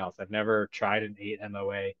anything else. I've never tried an 8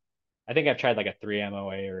 MOA. I think I've tried like a 3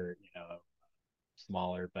 MOA or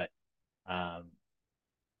smaller, but um,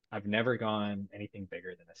 I've never gone anything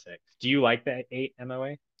bigger than a 6. Do you like the 8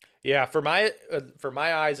 MOA? Yeah, for my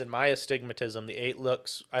eyes and my astigmatism, the 8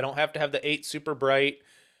 looks. I don't have to have the 8 super bright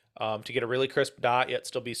to get a really crisp dot yet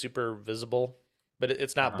still be super visible, but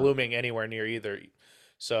it's not Uh-huh. blooming anywhere near either.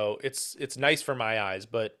 So it's nice for my eyes,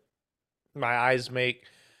 but my eyes make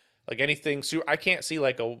like anything. I can't see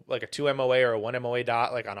like a 2 MOA or a 1 MOA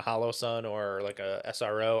dot like on a hollow sun or like a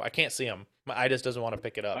SRO. I can't see them. My eye just doesn't want to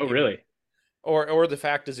pick it up Oh, even. really? Or the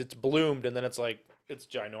fact is it's bloomed and then it's like it's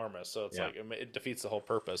ginormous, so it's Yeah. like it defeats the whole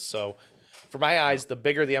purpose. So for my Oh, eyes, the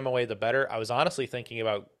bigger the MOA, the better. I was honestly thinking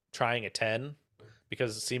about trying a 10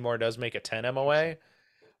 because Seymour does make a 10 interesting. MOA.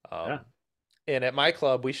 Yeah. Um, and at my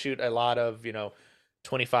club, we shoot a lot of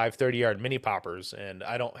 25, 30 yard mini poppers, and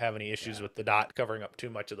I don't have any issues Yeah. with the dot covering up too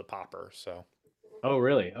much of the popper. So Oh,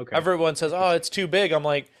 really? Okay. everyone says, "Oh, Interesting. it's too big." I'm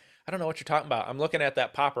like, I don't know what you're talking about. I'm looking at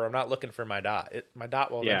that popper. I'm not looking for my dot. My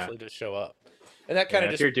dot will Yeah. eventually just show up, and that kind Yeah.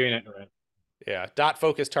 of If just you're doing it right. yeah, dot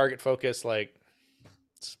focus, target focus. Like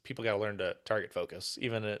people got to learn to target focus,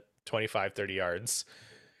 even at 25, 30 yards.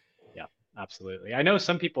 Yeah, absolutely. I know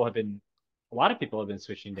a lot of people have been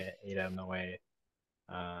switching to 8 MOA.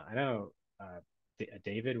 I know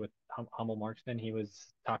David with Hummel Marksman, he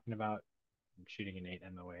was talking about I'm shooting an 8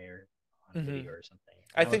 MOA or on a Hmm. video or something.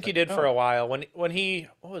 And I I was think he like, did for a oh, while when he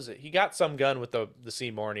what was it? He got some gun with the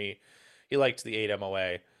Seymour. And he liked the 8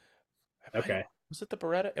 MOA. okay, Was it the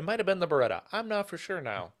Beretta? It might have been the Beretta. I'm not for sure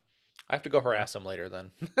now. I have to go yeah, harass him later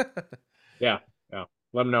then. yeah, yeah.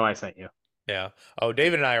 Let him know I sent you. Yeah. Oh,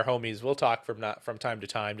 David and I are homies. We'll talk from time to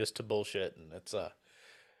time just to bullshit, and it's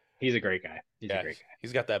He's a great guy. He's a yeah, great guy.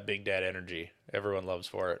 he's got that big dad energy. Everyone loves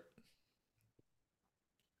for it.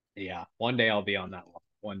 Yeah, one day I'll be on that level.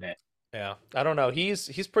 One day. Yeah, I don't know.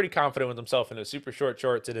 He's pretty confident with himself in his super short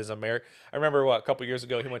shorts. It is American. I remember a couple years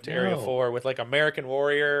ago he went to Area No. 4 with like American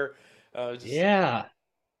Warrior. Just Yeah.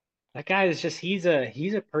 That guy is just he's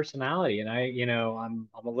a personality and I'm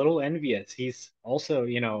a little envious. He's also,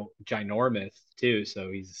 ginormous too, so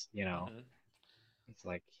mhm. he's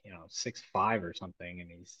like, 6'5" or something and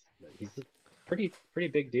he's a pretty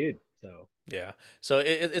big dude. So, Yeah. So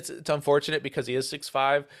it's unfortunate because he is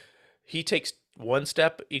 6'5". He takes one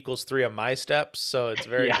step equals three of my steps. So it's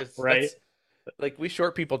very yeah, it's right? that's like we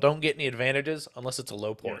short people don't get any advantages unless it's a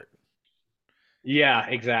low Yeah. port. Yeah,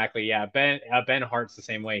 exactly. Yeah, Ben Hart's the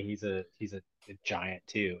same way. He's a giant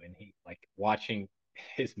too, and he like watching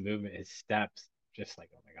his movement, his steps, just like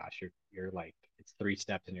oh my gosh, you're like it's 3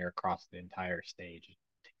 steps and you're across the entire stage. It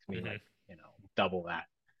takes me Hmm. like double that.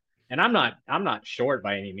 And I'm not short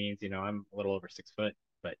by any means. I'm a little over 6 foot,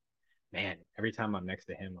 but man, every time I'm next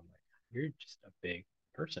to him, I'm like, you're just a big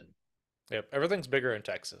person. Yep. Everything's bigger in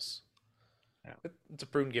Texas. Yeah. It's a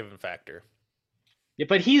prune given factor. Yeah,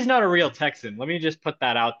 but he's not a real Texan. Let me just put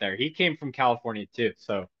that out there. He came from California too.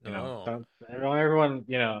 So, No. don't everyone,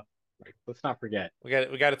 like, let's not forget. We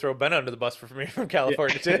got to throw Ben under the bus for me from Yeah,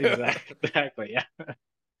 California too. exactly. Yeah.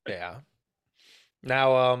 Yeah.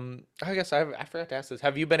 Now, I guess I forgot to ask this.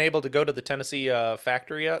 Have you been able to go to the Tennessee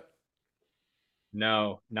factory yet?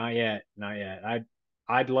 No, not yet. Not yet.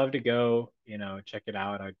 I'd love to go, check it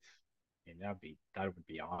out. That would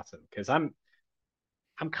be awesome because I'm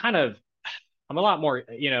kind of I'm a lot more,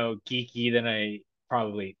 geeky than I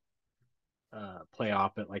probably play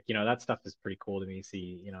off, but like, that stuff is pretty cool to me.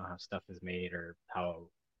 See, how stuff is made or how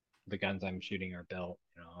the guns I'm shooting are built.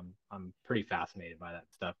 I'm pretty fascinated by that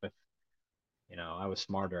stuff. If I was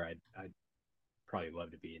smarter, I'd probably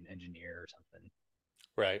love to be an engineer or something.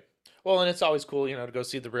 Right. Well, and it's always cool, to go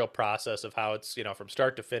see the real process of how it's, from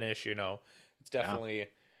start to finish. It's Yeah, definitely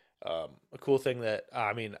a cool thing that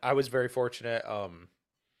I mean, I was very fortunate. A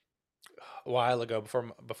while ago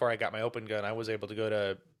before I got my open gun, I was able to go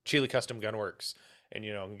to Chile Custom Gun Works and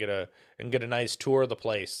and get a nice tour of the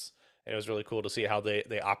place. And it was really cool to see how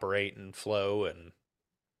they operate and flow and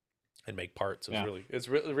make parts. yeah, It's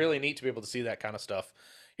really neat to be able to see that kind of stuff,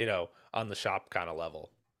 on the shop kind of level.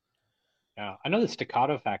 yeah. I know the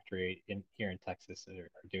Staccato factory in here in Texas are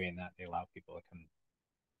doing that. They allow people to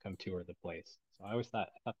come tour the place. So I thought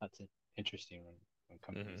that's interesting when Hmm.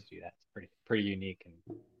 companies do that. It's pretty unique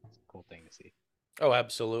and it's a cool thing to see. Oh,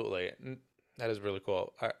 absolutely. That is really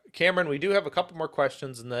cool. Cameron, we do have a couple more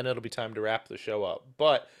questions, and then it'll be time to wrap the show up.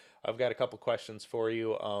 But I've got a couple questions for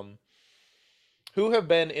you. Who have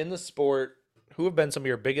been in the sport? Who have been some of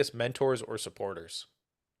your biggest mentors or supporters,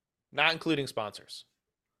 not including sponsors?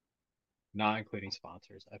 Not including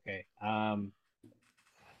sponsors. Okay.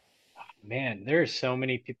 Man, there's so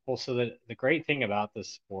many people. So the great thing about this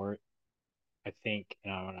sport, I think,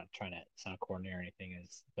 I'm not trying to sound corny or anything,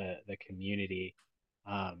 is the community.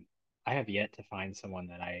 Um, I have yet to find someone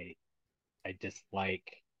that I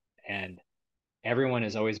dislike, and everyone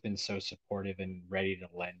has always been so supportive and ready to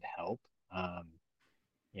lend help. Um,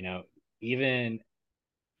 you know, even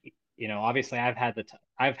obviously I've had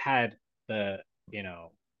the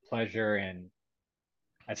pleasure and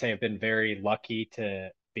I'd say I've been very lucky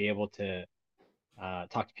to be able to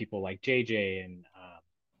talk to people like JJ and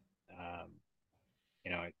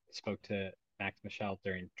I spoke to Max Michel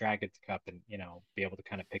during Dragons Cup and be able to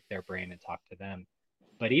kind of pick their brain and talk to them.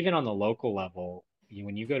 But even on the local level,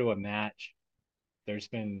 when you go to a match, there's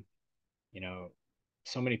been you know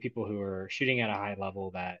so many people who are shooting at a high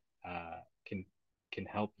level that can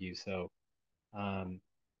help you. So um,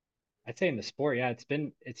 I'd say in the sport, yeah, it's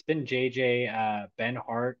been JJ, Ben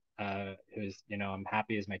Hart, who's I'm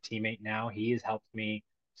happy is my teammate now. He has helped me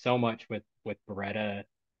so much with Beretta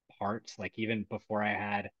parts. Like even before I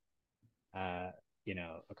had a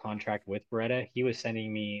contract with Beretta, he was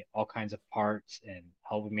sending me all kinds of parts and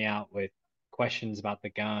helping me out with questions about the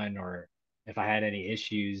gun or if I had any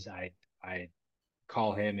issues, I'd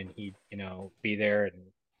call him and he'd, be there and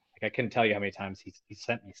like I couldn't tell you how many times he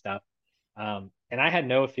sent me stuff. And I had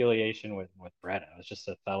no affiliation with Beretta. I was just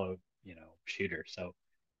a fellow, shooter. So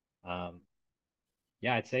um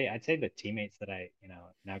yeah, I'd say the teammates that I,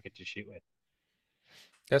 now get to shoot with.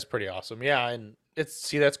 That's pretty awesome. Yeah, and it's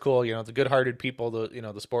see that's cool. You know, the good-hearted people,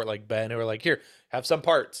 the sport like Ben, who are like, here, have some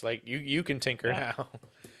parts. Like you can tinker Yeah, now.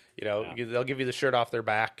 yeah, They'll give you the shirt off their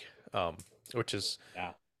back, which is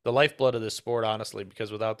yeah, the lifeblood of this sport, honestly.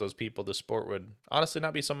 Because without those people, the sport would honestly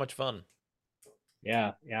not be so much fun.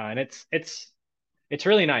 yeah, yeah. And it's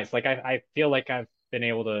really nice. Like I feel like I've been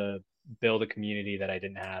able to build a community that I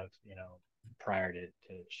didn't have, prior to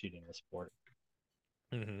shooting the sport.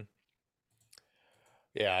 Hmm.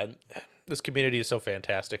 Yeah, and this community is so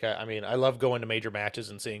fantastic. I mean, I love going to major matches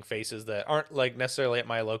and seeing faces that aren't like necessarily at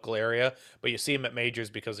my local area, but you see them at majors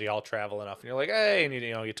because they all travel enough, and you're like, hey, and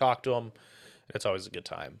you talk to them. It's always a good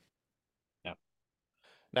time. Yeah.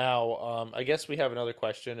 Now, I guess we have another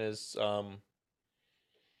question: is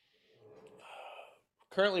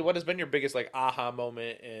currently what has been your biggest like aha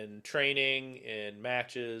moment in training, in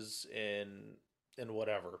matches, in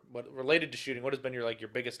whatever, what related to shooting? What has been your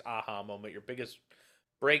biggest aha moment, your biggest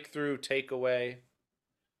breakthrough takeaway?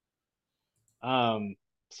 Um,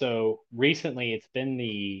 so recently it's been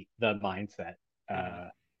the mindset Hmm. uh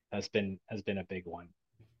has been a big one.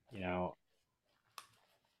 You know,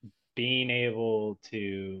 being able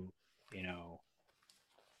to, you know,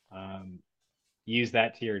 um use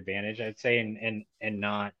that to your advantage, I'd say, and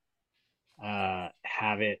not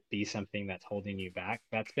have it be something that's holding you back.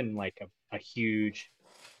 That's been like a huge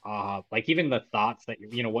like even the thoughts that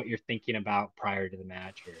what you're thinking about prior to the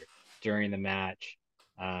match or during the match.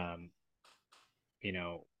 Um, you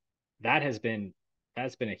know, that has been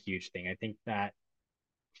that's been a huge thing. I think that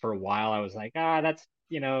for a while I was like, that's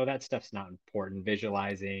that stuff's not important.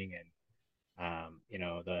 Visualizing and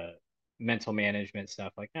the mental management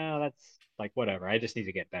stuff, like, oh, that's like whatever. I just need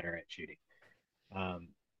to get better at shooting. Um,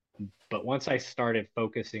 but once I started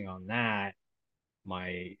focusing on that,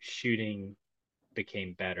 my shooting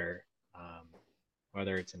became better,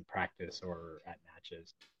 whether it's in practice or at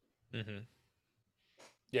matches. Hmm.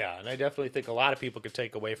 Yeah, and I definitely think a lot of people could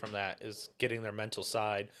take away from that is getting their mental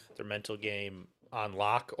side, their mental game on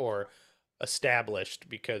lock or established,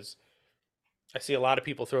 because I see a lot of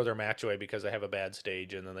people throw their match away because they have a bad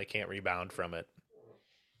stage and then they can't rebound from it.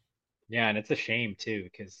 Yeah, and it's a shame too,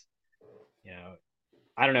 because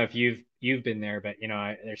I don't know if you've been there, but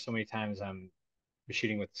there's so many times I'm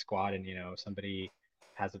shooting with the squad and somebody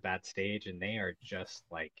has a bad stage and they are just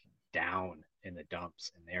like down in the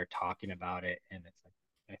dumps and they're talking about it, and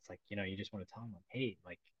it's like you just want to tell them like, hey,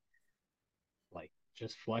 like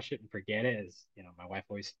just flush it and forget it, as my wife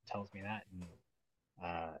always tells me that, and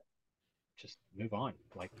uh just move on,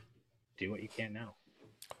 like do what you can now.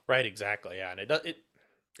 Right, exactly. Yeah, and it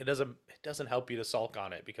doesn't help you to sulk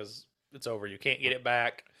on it because it's over. You can't get No. it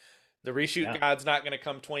back. The reshoot Yeah, god's not going to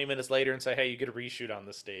come 20 minutes later and say, "Hey, you get a reshoot on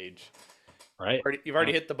the stage." right. You've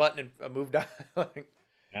already Yeah, hit the button and moved on. Like,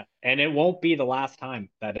 yeah, and it won't be the last time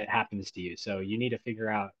that it happens to you, so you need to figure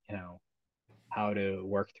out how to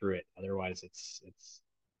work through it, otherwise it's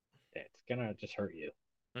gonna just hurt you.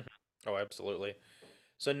 mhm. Oh, absolutely.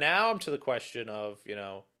 So now I'm to the question of,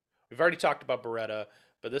 we've already talked about Beretta,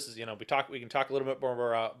 but this is, we can talk a little bit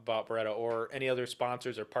more about Beretta or any other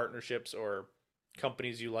sponsors or partnerships or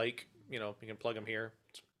companies you like. You can plug them here.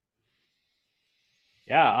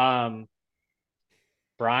 Yeah,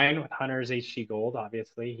 Brian Hunter's HG Gold,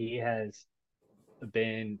 obviously, he has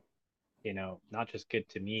been, not just good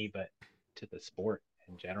to me, but to the sport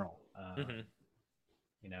in general. Hmm.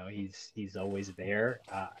 He's always there.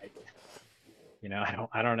 I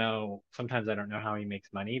don't know. Sometimes I don't know how he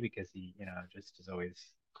makes money, because he, just is always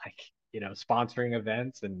like, sponsoring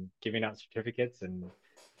events and giving out certificates and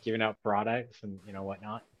giving out products and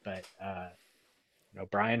whatnot. But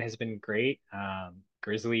Brian has been great.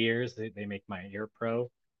 Grizzly Ears, they make my ear pro.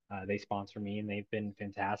 They sponsor me and they've been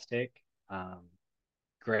fantastic. Um,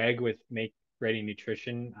 Greg with Make Ready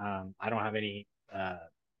Nutrition. I don't have any,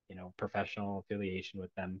 professional affiliation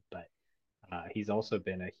with them, but he's also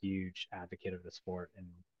been a huge advocate of the sport,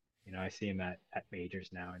 and I see him at majors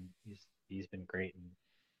now, and he's been great,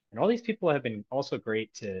 and all these people have been also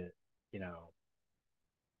great to, you know,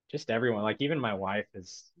 just everyone. Like even my wife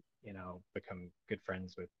has, become good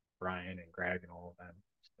friends with Brian and Greg and all of them.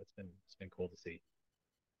 So it's been cool to see.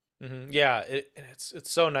 Hmm. Yeah, and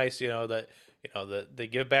it's so nice, that that they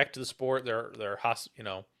give back to the sport. They're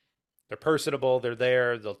personable. They're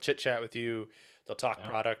there. They'll chit chat with you. They'll talk Yeah,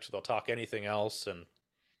 product. They'll talk anything else, and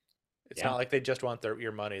it's not yeah, like they just want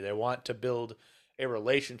your money. They want to build a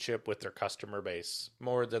relationship with their customer base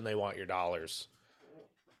more than they want your dollars.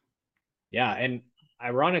 yeah. And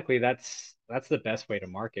ironically, that's the best way to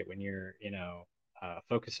market when you're,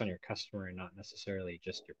 focused on your customer and not necessarily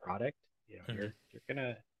just your product. Hmm. You're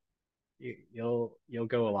gonna you'll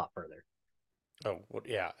go a lot further. Oh,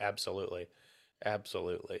 yeah, absolutely.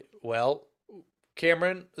 Absolutely. Well,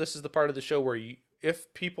 Cameron, this is the part of the show where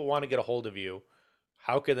if people want to get a hold of you,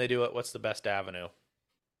 how can they do it? What's the best avenue?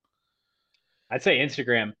 I'd say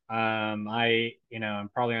Instagram. I'm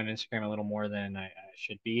probably on Instagram a little more than I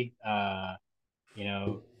should be. You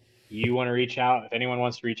know, you want to reach out, if anyone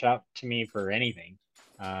wants to reach out to me for anything,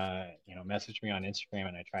 message me on Instagram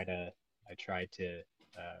and I try to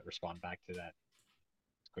respond back to that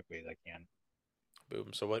as quickly as I can.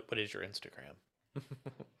 Boom. So what is your Instagram?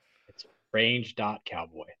 It's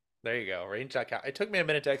range.cowboy. There you go. Range.com. It took me a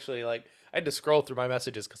minute to actually like I had to scroll through my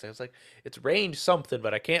messages because I was like, it's range something,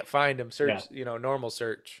 but I can't find him. Yeah, Search, normal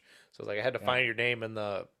search. So I was like, I had to yeah, find your name in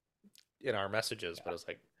our messages, but yeah, it was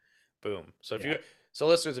like, boom. yeah. So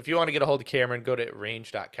listeners, if you want to get a hold of Cameron, go to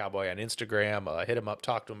range.cowboy on Instagram. Hit him up,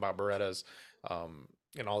 talk to him about Berettas,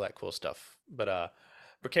 and all that cool stuff. But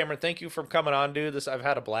Cameron, thank you for coming on, dude. I've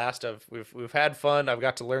had a blast. We've had fun. I've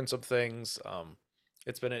got to learn some things.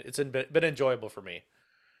 It's been enjoyable for me.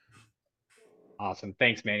 Awesome.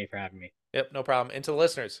 Thanks, Manny, for having me. Yep, no problem. And to the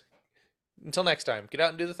listeners, until next time, get out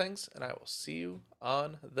and do the things, and I will see you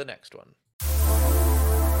on the next one.